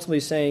what he's ultimately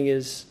saying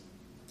is,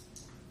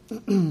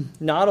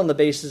 not on the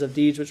basis of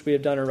deeds which we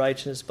have done in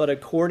righteousness, but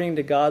according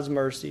to God's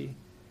mercy,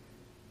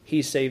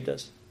 he saved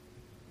us.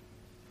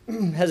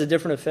 It has a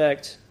different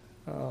effect,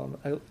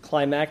 a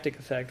climactic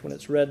effect when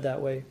it's read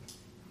that way.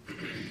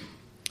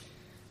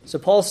 So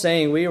Paul's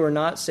saying we were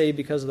not saved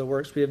because of the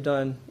works we have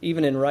done,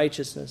 even in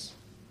righteousness.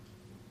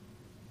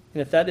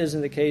 And if that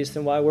isn't the case,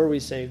 then why were we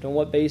saved? On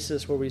what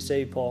basis were we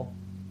saved, Paul?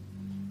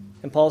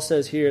 And Paul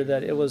says here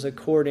that it was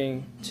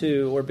according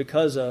to or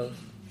because of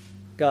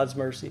God's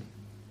mercy.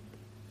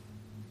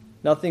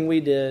 Nothing we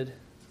did,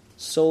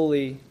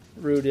 solely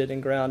rooted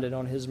and grounded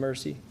on his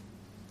mercy.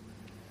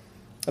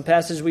 A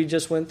passage we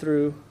just went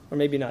through, or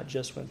maybe not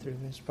just went through,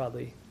 it's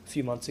probably a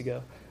few months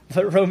ago,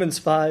 but Romans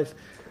 5,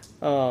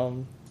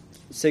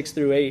 6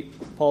 through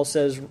 8, Paul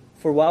says,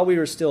 "For while we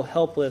were still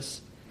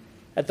helpless,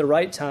 at the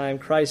right time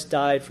Christ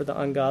died for the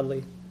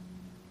ungodly.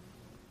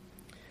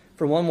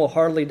 For one will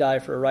hardly die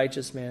for a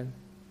righteous man,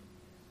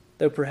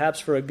 though perhaps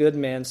for a good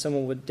man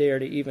someone would dare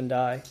to even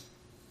die.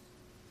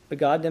 But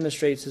God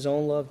demonstrates his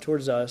own love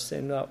towards us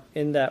in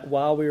that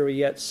while we were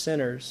yet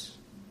sinners,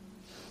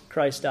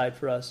 Christ died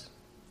for us."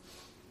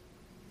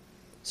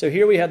 So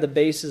here we have the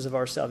basis of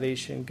our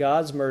salvation,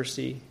 God's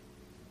mercy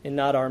and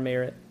not our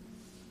merit.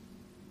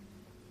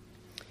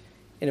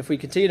 And if we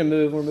continue to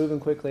move, we're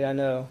moving quickly, I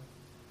know,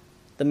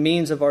 the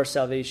means of our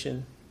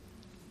salvation.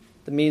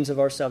 The means of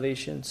our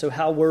salvation. So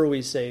how were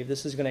we saved?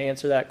 This is going to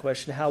answer that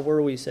question. How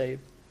were we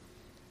saved?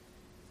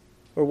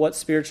 Or what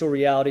spiritual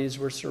realities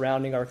were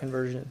surrounding our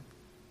conversion?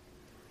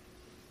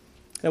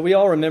 Now we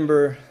all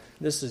remember,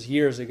 this is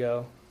years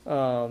ago,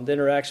 the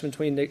interaction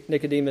between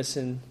Nicodemus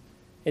and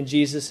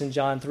Jesus in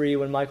John 3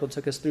 when Michael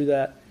took us through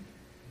that.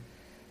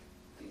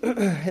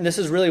 And this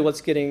is really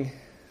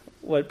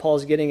what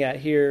Paul's getting at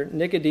here.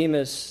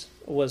 Nicodemus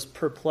was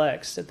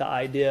perplexed at the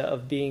idea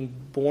of being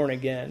born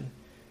again.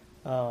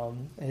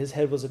 His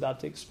head was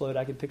about to explode.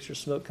 I could picture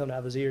smoke coming out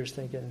of his ears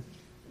thinking,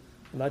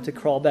 am I to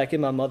crawl back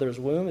in my mother's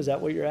womb? Is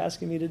that what you're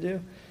asking me to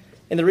do?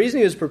 And the reason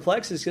he was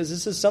perplexed is because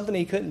this is something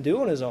he couldn't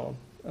do on his own.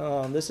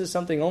 This is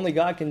something only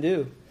God can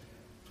do.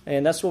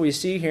 And that's what we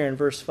see here in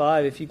verse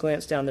 5, if you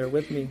glance down there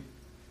with me.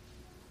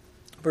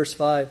 Verse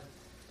 5,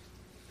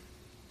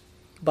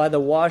 by the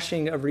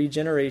washing of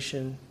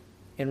regeneration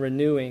and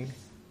renewing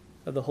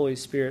of the Holy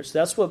Spirit. So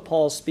that's what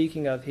Paul's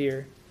speaking of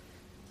here.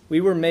 We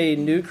were made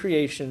new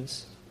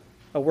creations,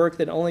 a work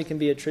that only can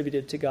be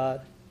attributed to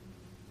God.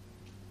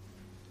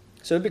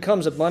 So it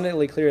becomes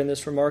abundantly clear in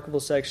this remarkable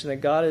section that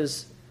God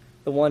is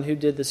the one who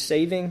did the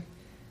saving.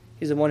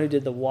 He's the one who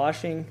did the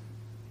washing.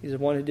 He's the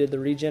one who did the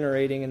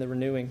regenerating and the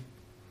renewing.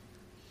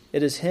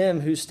 It is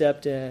him who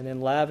stepped in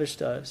and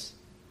lavished us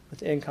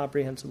with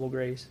incomprehensible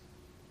grace.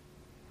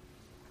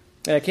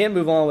 And I can't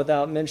move on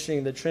without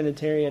mentioning the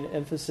Trinitarian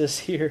emphasis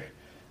here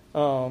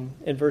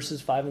in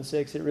verses 5 and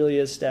 6. It really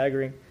is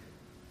staggering.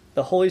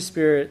 The Holy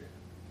Spirit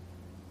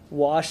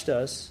washed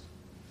us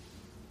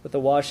with the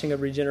washing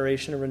of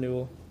regeneration and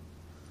renewal.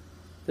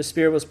 The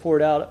Spirit was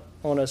poured out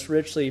on us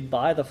richly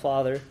by the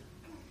Father,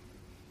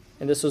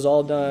 and this was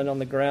all done on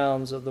the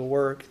grounds of the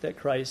work that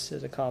Christ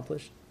has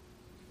accomplished.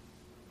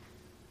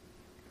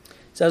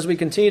 So as we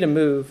continue to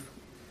move,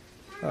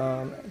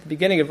 at the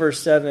beginning of verse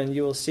 7,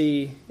 you will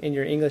see in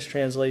your English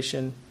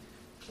translation,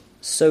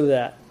 so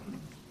that.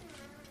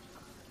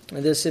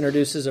 And this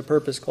introduces a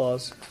purpose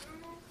clause.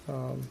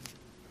 And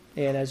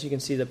as you can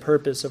see, the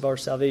purpose of our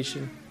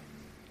salvation.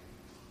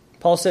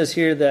 Paul says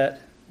here that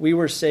we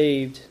were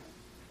saved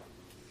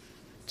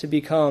to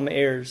become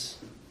heirs.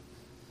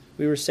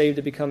 We were saved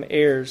to become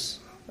heirs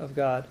of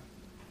God.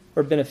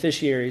 Or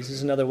beneficiaries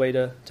is another way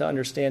to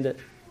understand it.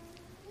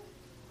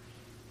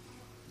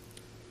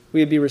 We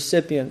would be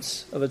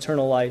recipients of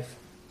eternal life.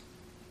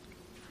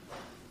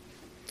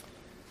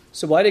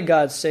 So why did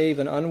God save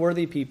an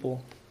unworthy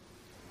people?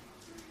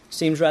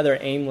 Seems rather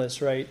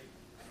aimless, right,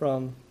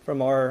 from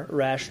our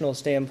rational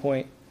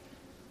standpoint.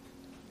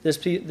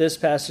 This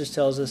passage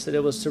tells us that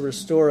it was to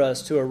restore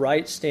us to a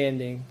right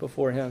standing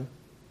before him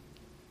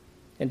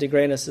and to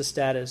grant us the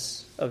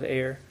status of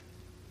heir.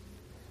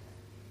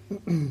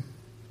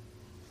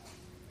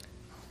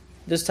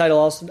 This title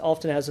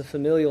often has a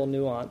familial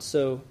nuance,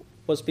 so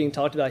what's being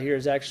talked about here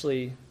is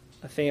actually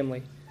a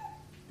family.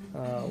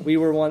 We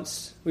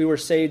were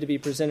saved to be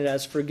presented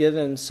as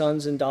forgiven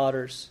sons and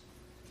daughters,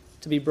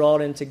 to be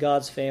brought into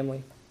God's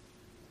family.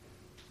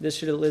 This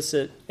should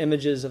elicit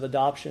images of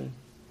adoption.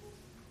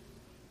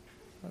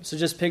 So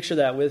just picture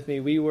that with me.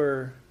 We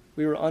were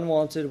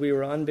unwanted, we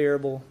were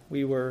unbearable,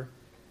 we were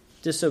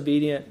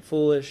disobedient,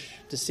 foolish,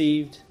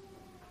 deceived.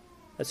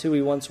 That's who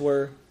we once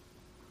were.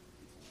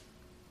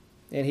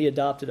 And he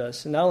adopted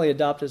us. And not only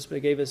adopted us, but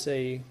he gave us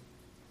an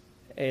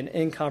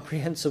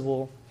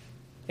incomprehensible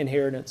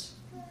inheritance.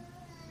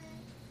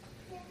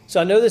 So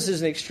I know this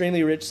is an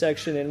extremely rich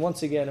section, and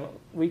once again,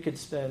 we could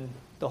spend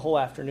the whole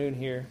afternoon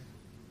here.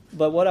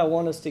 But what I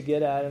want us to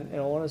get at, and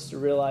I want us to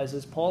realize,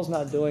 is Paul's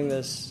not doing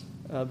this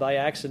by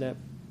accident.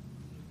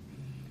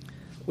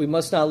 We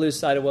must not lose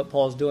sight of what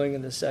Paul's doing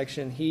in this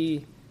section.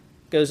 He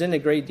goes into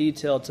great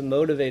detail to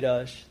motivate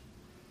us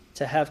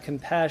to have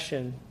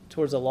compassion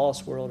towards a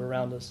lost world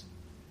around us.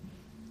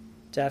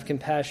 To have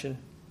compassion.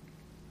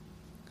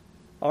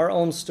 Our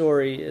own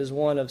story is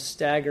one of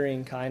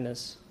staggering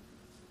kindness,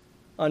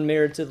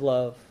 unmerited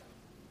love.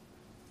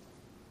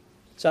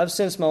 So I've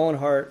sensed my own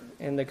heart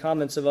in the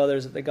comments of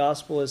others that the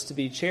gospel is to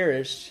be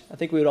cherished. I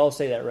think we would all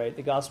say that, right?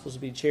 The gospel is to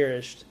be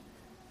cherished.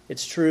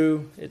 It's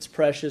true. It's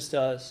precious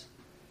to us.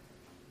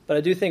 But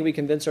I do think we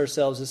convince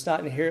ourselves it's not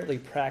inherently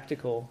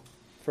practical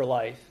for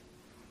life.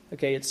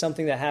 Okay, it's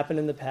something that happened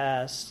in the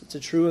past. It's a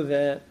true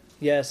event.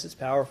 Yes, it's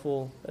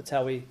powerful. That's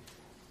how we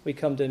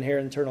come to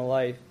inherit eternal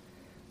life.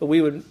 But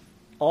we would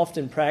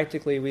often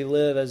practically, we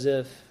live as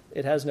if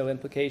it has no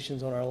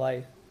implications on our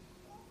life.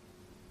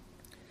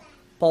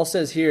 Paul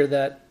says here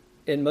that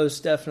it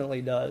most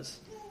definitely does.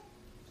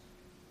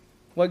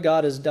 What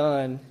God has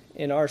done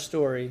in our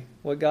story,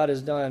 what God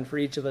has done for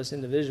each of us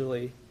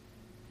individually,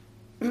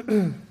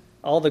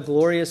 all the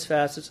glorious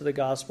facets of the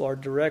gospel are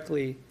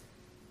directly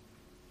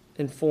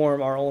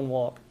inform our own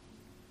walk.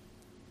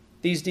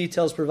 These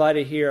details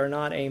provided here are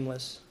not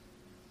aimless.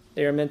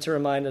 They are meant to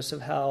remind us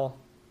of how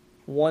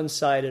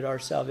one-sided our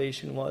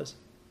salvation was.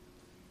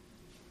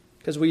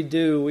 Because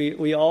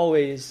we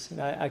always,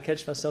 and I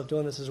catch myself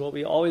doing this as well,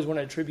 we always want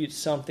to attribute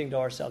something to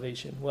our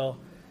salvation. Well,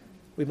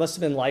 we must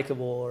have been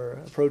likable or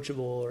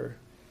approachable, or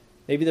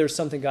maybe there was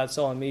something God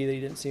saw in me that he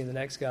didn't see in the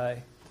next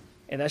guy.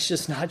 And that's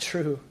just not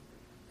true.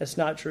 That's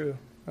not true.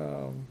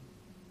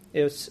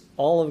 It's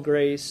all of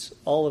grace,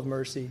 all of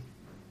mercy,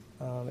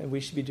 and we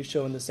should be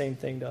showing the same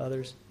thing to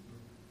others.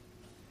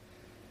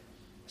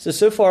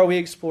 So far we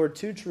explored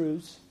two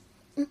truths.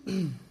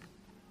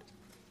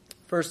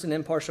 First, an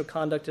impartial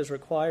conduct is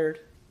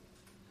required.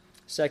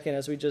 Second,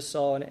 as we just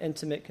saw, an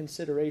intimate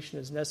consideration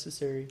is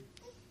necessary.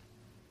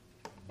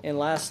 And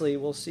lastly,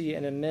 we'll see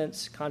an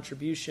immense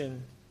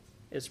contribution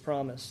is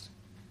promised.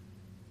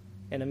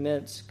 An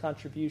immense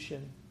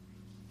contribution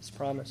is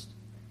promised.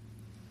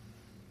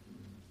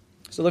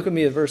 So look with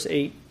me at verse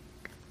 8.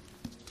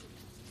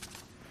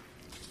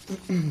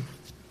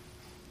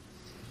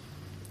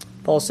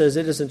 Paul says,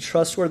 "It is a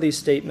trustworthy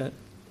statement,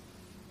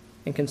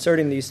 and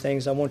concerning these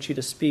things I want you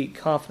to speak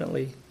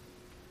confidently,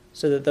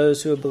 so that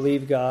those who have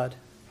believed God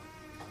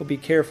will be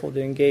careful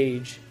to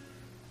engage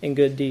in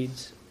good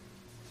deeds.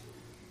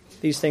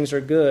 These things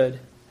are good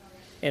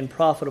and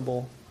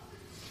profitable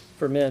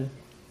for men."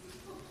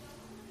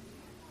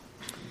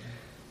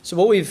 So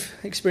what we've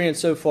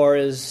experienced so far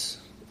is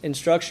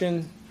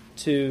instruction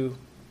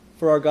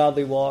for our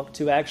godly walk,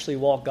 to actually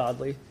walk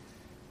godly.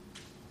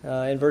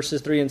 In verses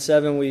 3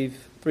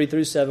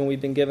 through 7,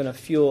 we've been given a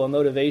fuel, a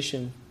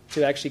motivation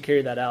to actually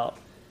carry that out.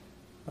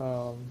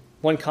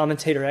 One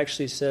commentator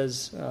actually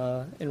says,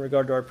 in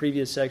regard to our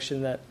previous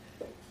section, that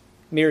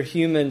mere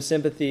human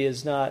sympathy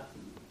is not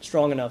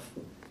strong enough.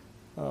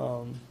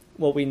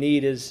 What we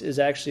need is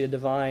actually a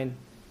divine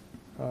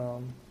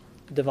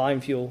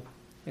fuel,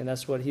 and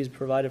that's what he's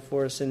provided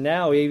for us. And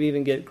now we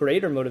even get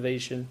greater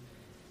motivation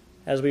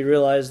as we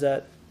realize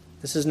that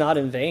this is not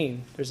in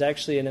vain. There's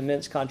actually an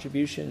immense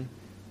contribution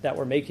that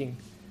we're making.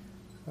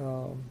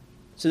 So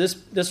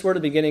this word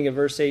at the beginning of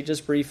verse 8,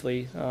 just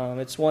briefly,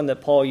 it's one that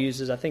Paul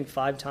uses, I think,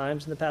 5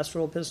 times in the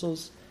pastoral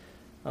epistles.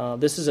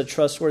 This is a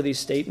trustworthy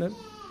statement.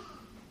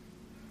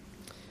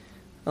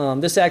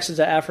 This acts as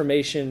an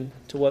affirmation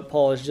to what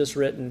Paul has just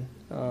written,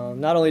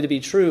 not only to be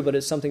true, but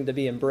it's something to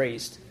be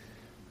embraced.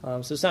 So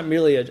it's not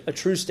merely a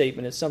true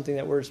statement, it's something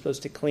that we're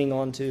supposed to cling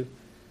on to.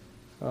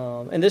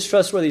 And this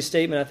trustworthy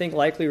statement, I think,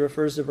 likely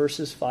refers to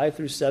verses 5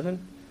 through 7.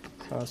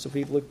 So if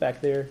we look back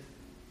there,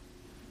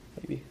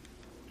 maybe.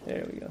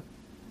 There we go.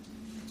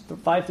 But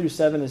 5 through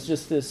 7 is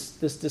just this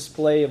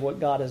display of what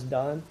God has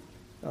done.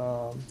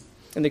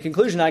 And the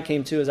conclusion I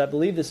came to is I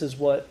believe this is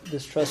what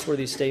this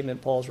trustworthy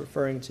statement Paul's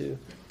referring to.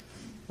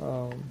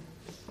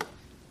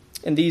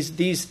 And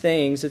these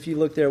things, if you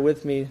look there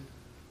with me,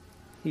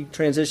 he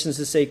transitions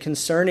to say,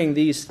 concerning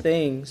these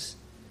things,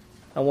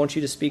 I want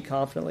you to speak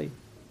confidently.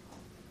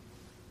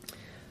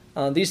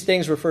 These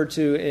things referred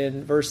to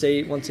in verse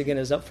 8, once again,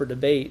 is up for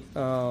debate.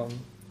 And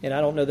I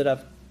don't know that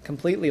I've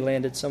completely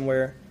landed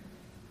somewhere.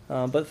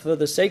 But for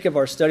the sake of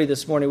our study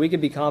this morning, we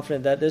can be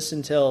confident that this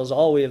entails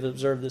all we have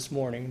observed this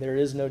morning. There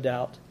is no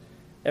doubt.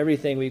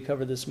 Everything we've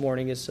covered this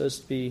morning is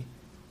supposed to be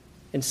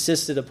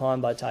insisted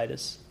upon by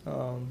Titus.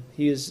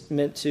 He is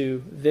meant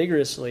to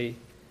vigorously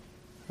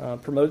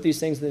promote these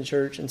things in the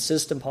church,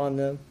 insist upon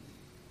them.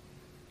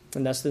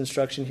 And that's the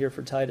instruction here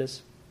for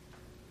Titus.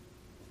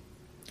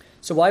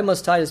 So why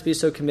must Titus be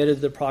so committed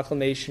to the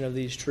proclamation of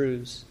these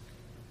truths?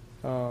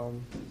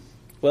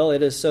 Well,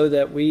 it is so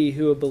that we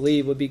who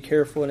believe would be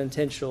careful and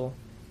intentional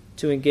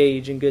to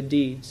engage in good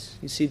deeds.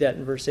 You see that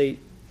in verse 8.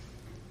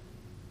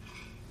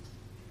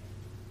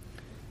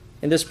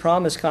 And this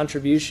promised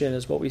contribution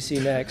is what we see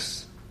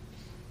next.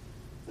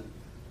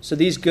 So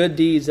these good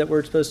deeds that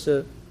we're supposed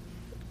to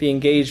be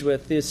engaged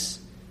with, this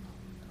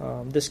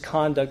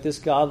conduct, this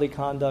godly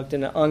conduct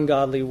in an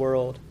ungodly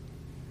world,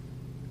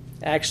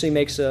 actually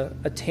makes a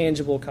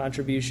tangible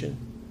contribution.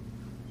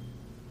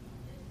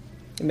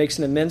 It makes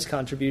an immense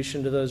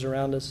contribution to those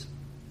around us.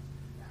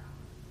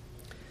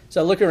 So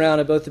I look around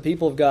at both the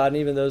people of God and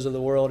even those of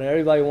the world, and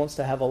everybody wants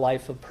to have a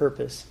life of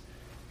purpose.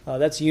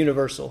 That's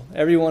universal.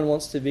 Everyone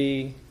wants to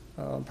be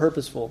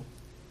purposeful.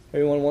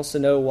 Everyone wants to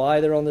know why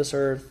they're on this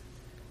earth,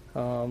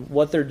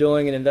 what they're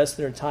doing and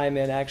investing their time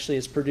in actually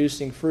is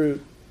producing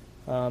fruit.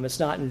 It's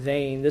not in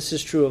vain. This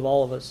is true of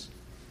all of us.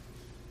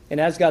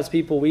 And as God's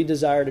people, we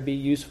desire to be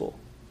useful.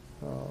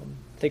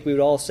 I think we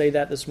would all say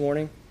that this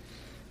morning.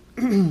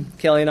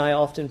 Kelly and I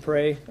often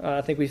pray.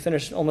 I think we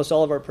finish almost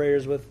all of our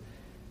prayers with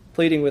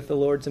pleading with the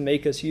Lord to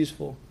make us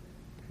useful.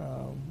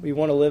 We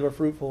want to live a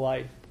fruitful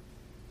life.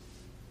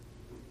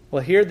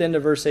 Well, here at the end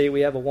of verse 8,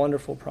 we have a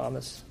wonderful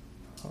promise.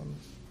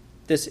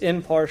 This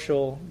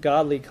impartial,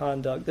 godly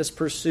conduct, this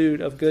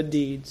pursuit of good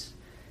deeds,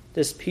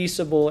 this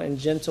peaceable and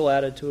gentle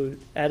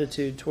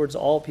attitude towards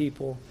all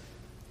people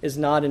is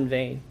not in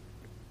vain.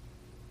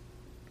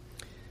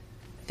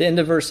 At the end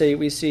of verse 8,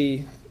 we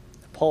see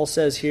Paul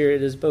says here,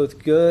 it is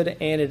both good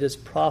and it is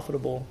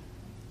profitable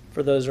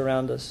for those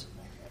around us.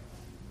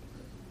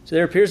 So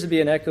there appears to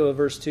be an echo of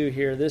verse 2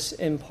 here. This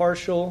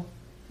impartial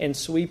and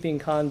sweeping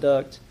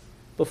conduct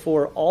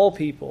before all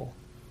people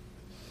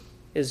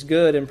is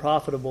good and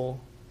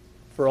profitable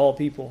for all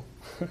people.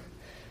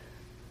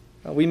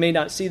 We may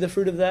not see the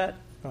fruit of that.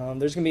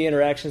 There's going to be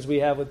interactions we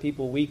have with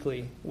people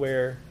weekly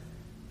where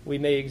we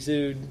may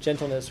exude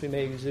gentleness, we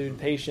may exude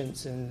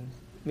patience, and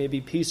may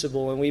be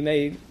peaceable, and we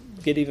may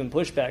get even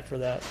pushback for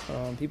that.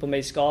 People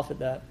may scoff at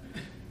that.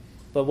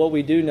 But what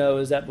we do know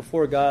is that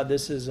before God,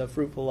 this is a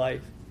fruitful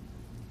life.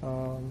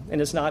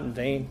 And it's not in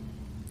vain.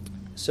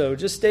 So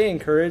just stay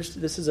encouraged.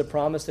 This is a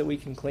promise that we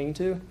can cling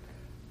to.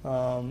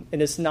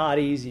 And it's not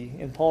easy,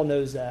 and Paul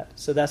knows that.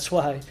 So that's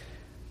why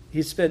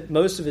he spent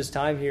most of his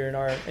time here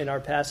in our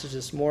passage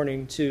this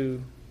morning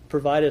to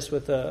provide us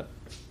with a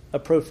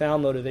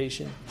profound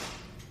motivation.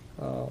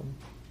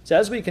 So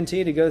as we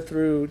continue to go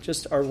through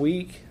just our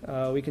week,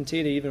 we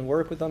continue to even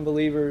work with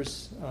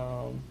unbelievers,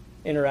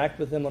 interact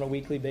with them on a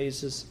weekly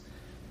basis.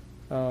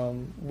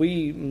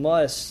 We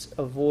must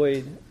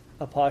avoid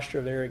a posture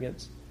of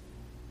arrogance.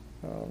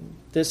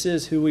 This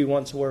is who we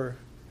once were.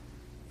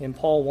 And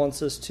Paul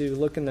wants us to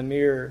look in the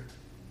mirror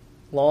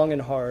long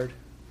and hard.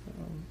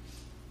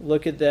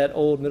 Look at that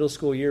old middle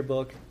school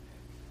yearbook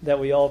that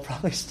we all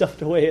probably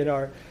stuffed away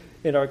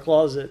in our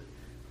closet.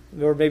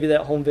 Or maybe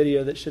that home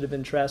video that should have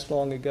been trashed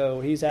long ago.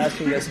 He's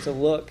asking us to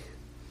look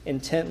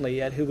intently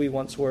at who we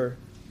once were.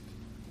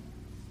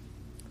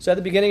 So at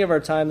the beginning of our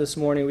time this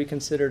morning, we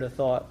considered a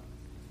thought.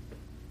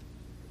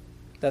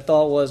 That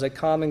thought was a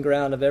common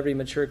ground of every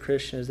mature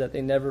Christian is that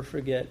they never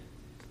forget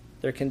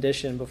their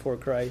condition before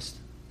Christ.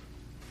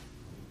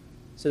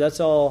 So that's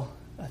all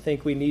I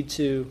think we need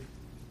to,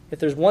 if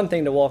there's one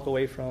thing to walk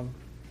away from,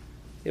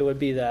 it would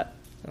be that.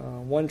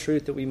 One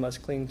truth that we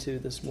must cling to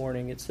this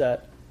morning, it's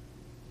that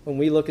when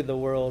we look at the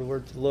world, we're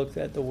to look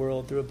at the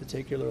world through a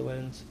particular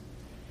lens.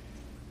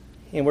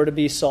 And we're to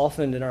be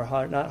softened in our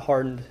heart, not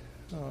hardened.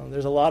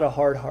 There's a lot of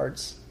hard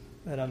hearts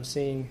that I'm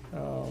seeing,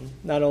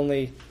 not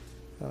only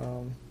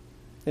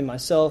in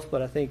myself,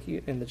 but I think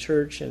in the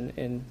church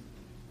and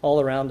all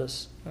around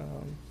us.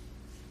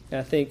 And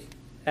I think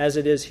as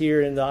it is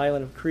here in the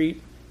island of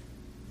Crete,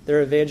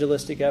 their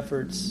evangelistic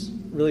efforts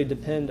really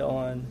depend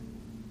on,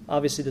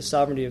 obviously, the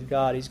sovereignty of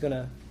God.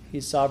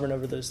 He's sovereign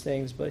over those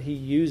things, but he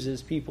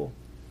uses people.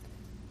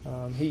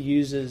 He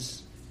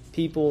uses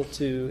people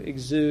to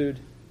exude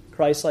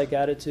Christ-like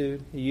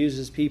attitude. He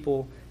uses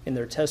people in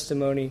their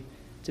testimony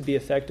to be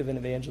effective in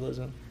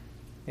evangelism.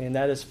 And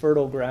that is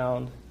fertile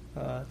ground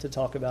to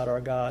talk about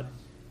our God,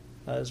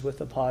 is with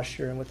a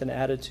posture and with an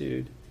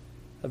attitude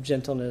of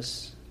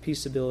gentleness,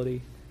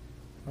 peaceability,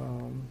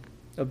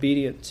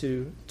 obedient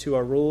to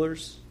our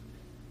rulers,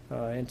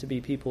 and to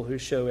be people who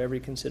show every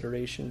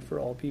consideration for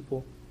all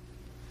people.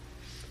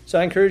 So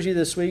I encourage you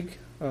this week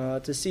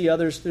to see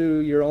others through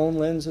your own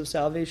lens of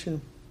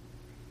salvation,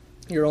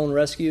 your own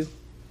rescue,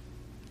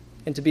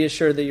 and to be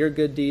assured that your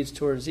good deeds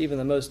towards even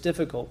the most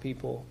difficult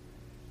people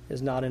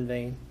is not in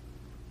vain.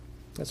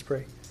 Let's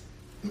pray.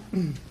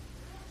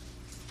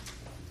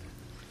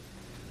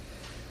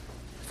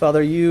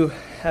 Father, you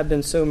have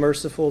been so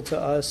merciful to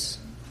us,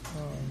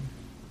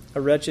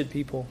 a wretched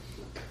people.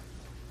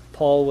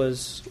 Paul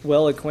was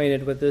well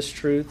acquainted with this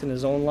truth in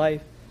his own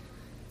life.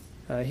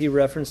 He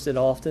referenced it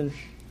often,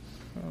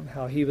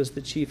 how he was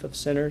the chief of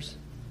sinners.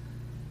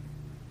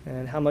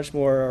 And how much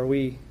more are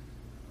we?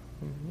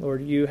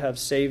 Lord, you have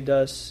saved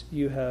us.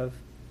 You have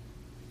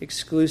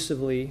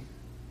exclusively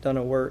done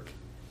a work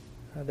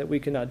that we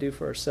could not do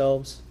for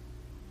ourselves.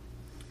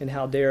 And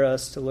how dare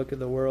us to look at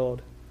the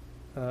world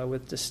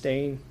with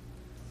disdain,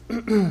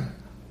 with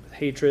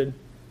hatred.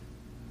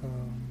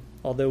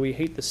 Although we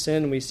hate the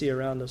sin we see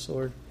around us,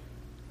 Lord,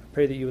 I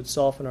pray that you would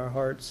soften our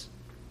hearts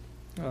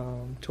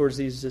towards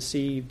these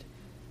deceived,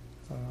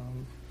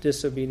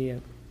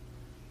 disobedient,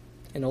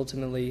 and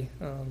ultimately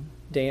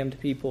damned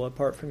people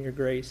apart from your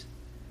grace.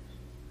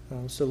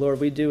 So,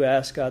 Lord, we do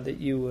ask, God, that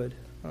you would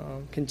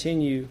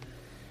continue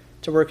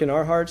to work in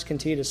our hearts,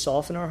 continue to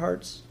soften our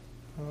hearts.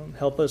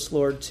 Help us,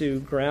 Lord, to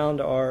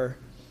ground our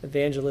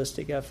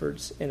evangelistic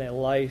efforts in a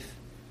life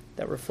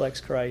that reflects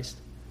Christ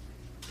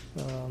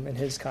and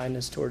his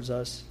kindness towards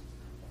us.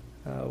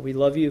 We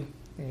love you,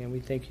 and we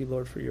thank you,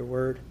 Lord, for your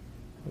word.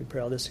 We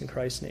pray all this in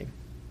Christ's name.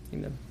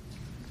 Amen.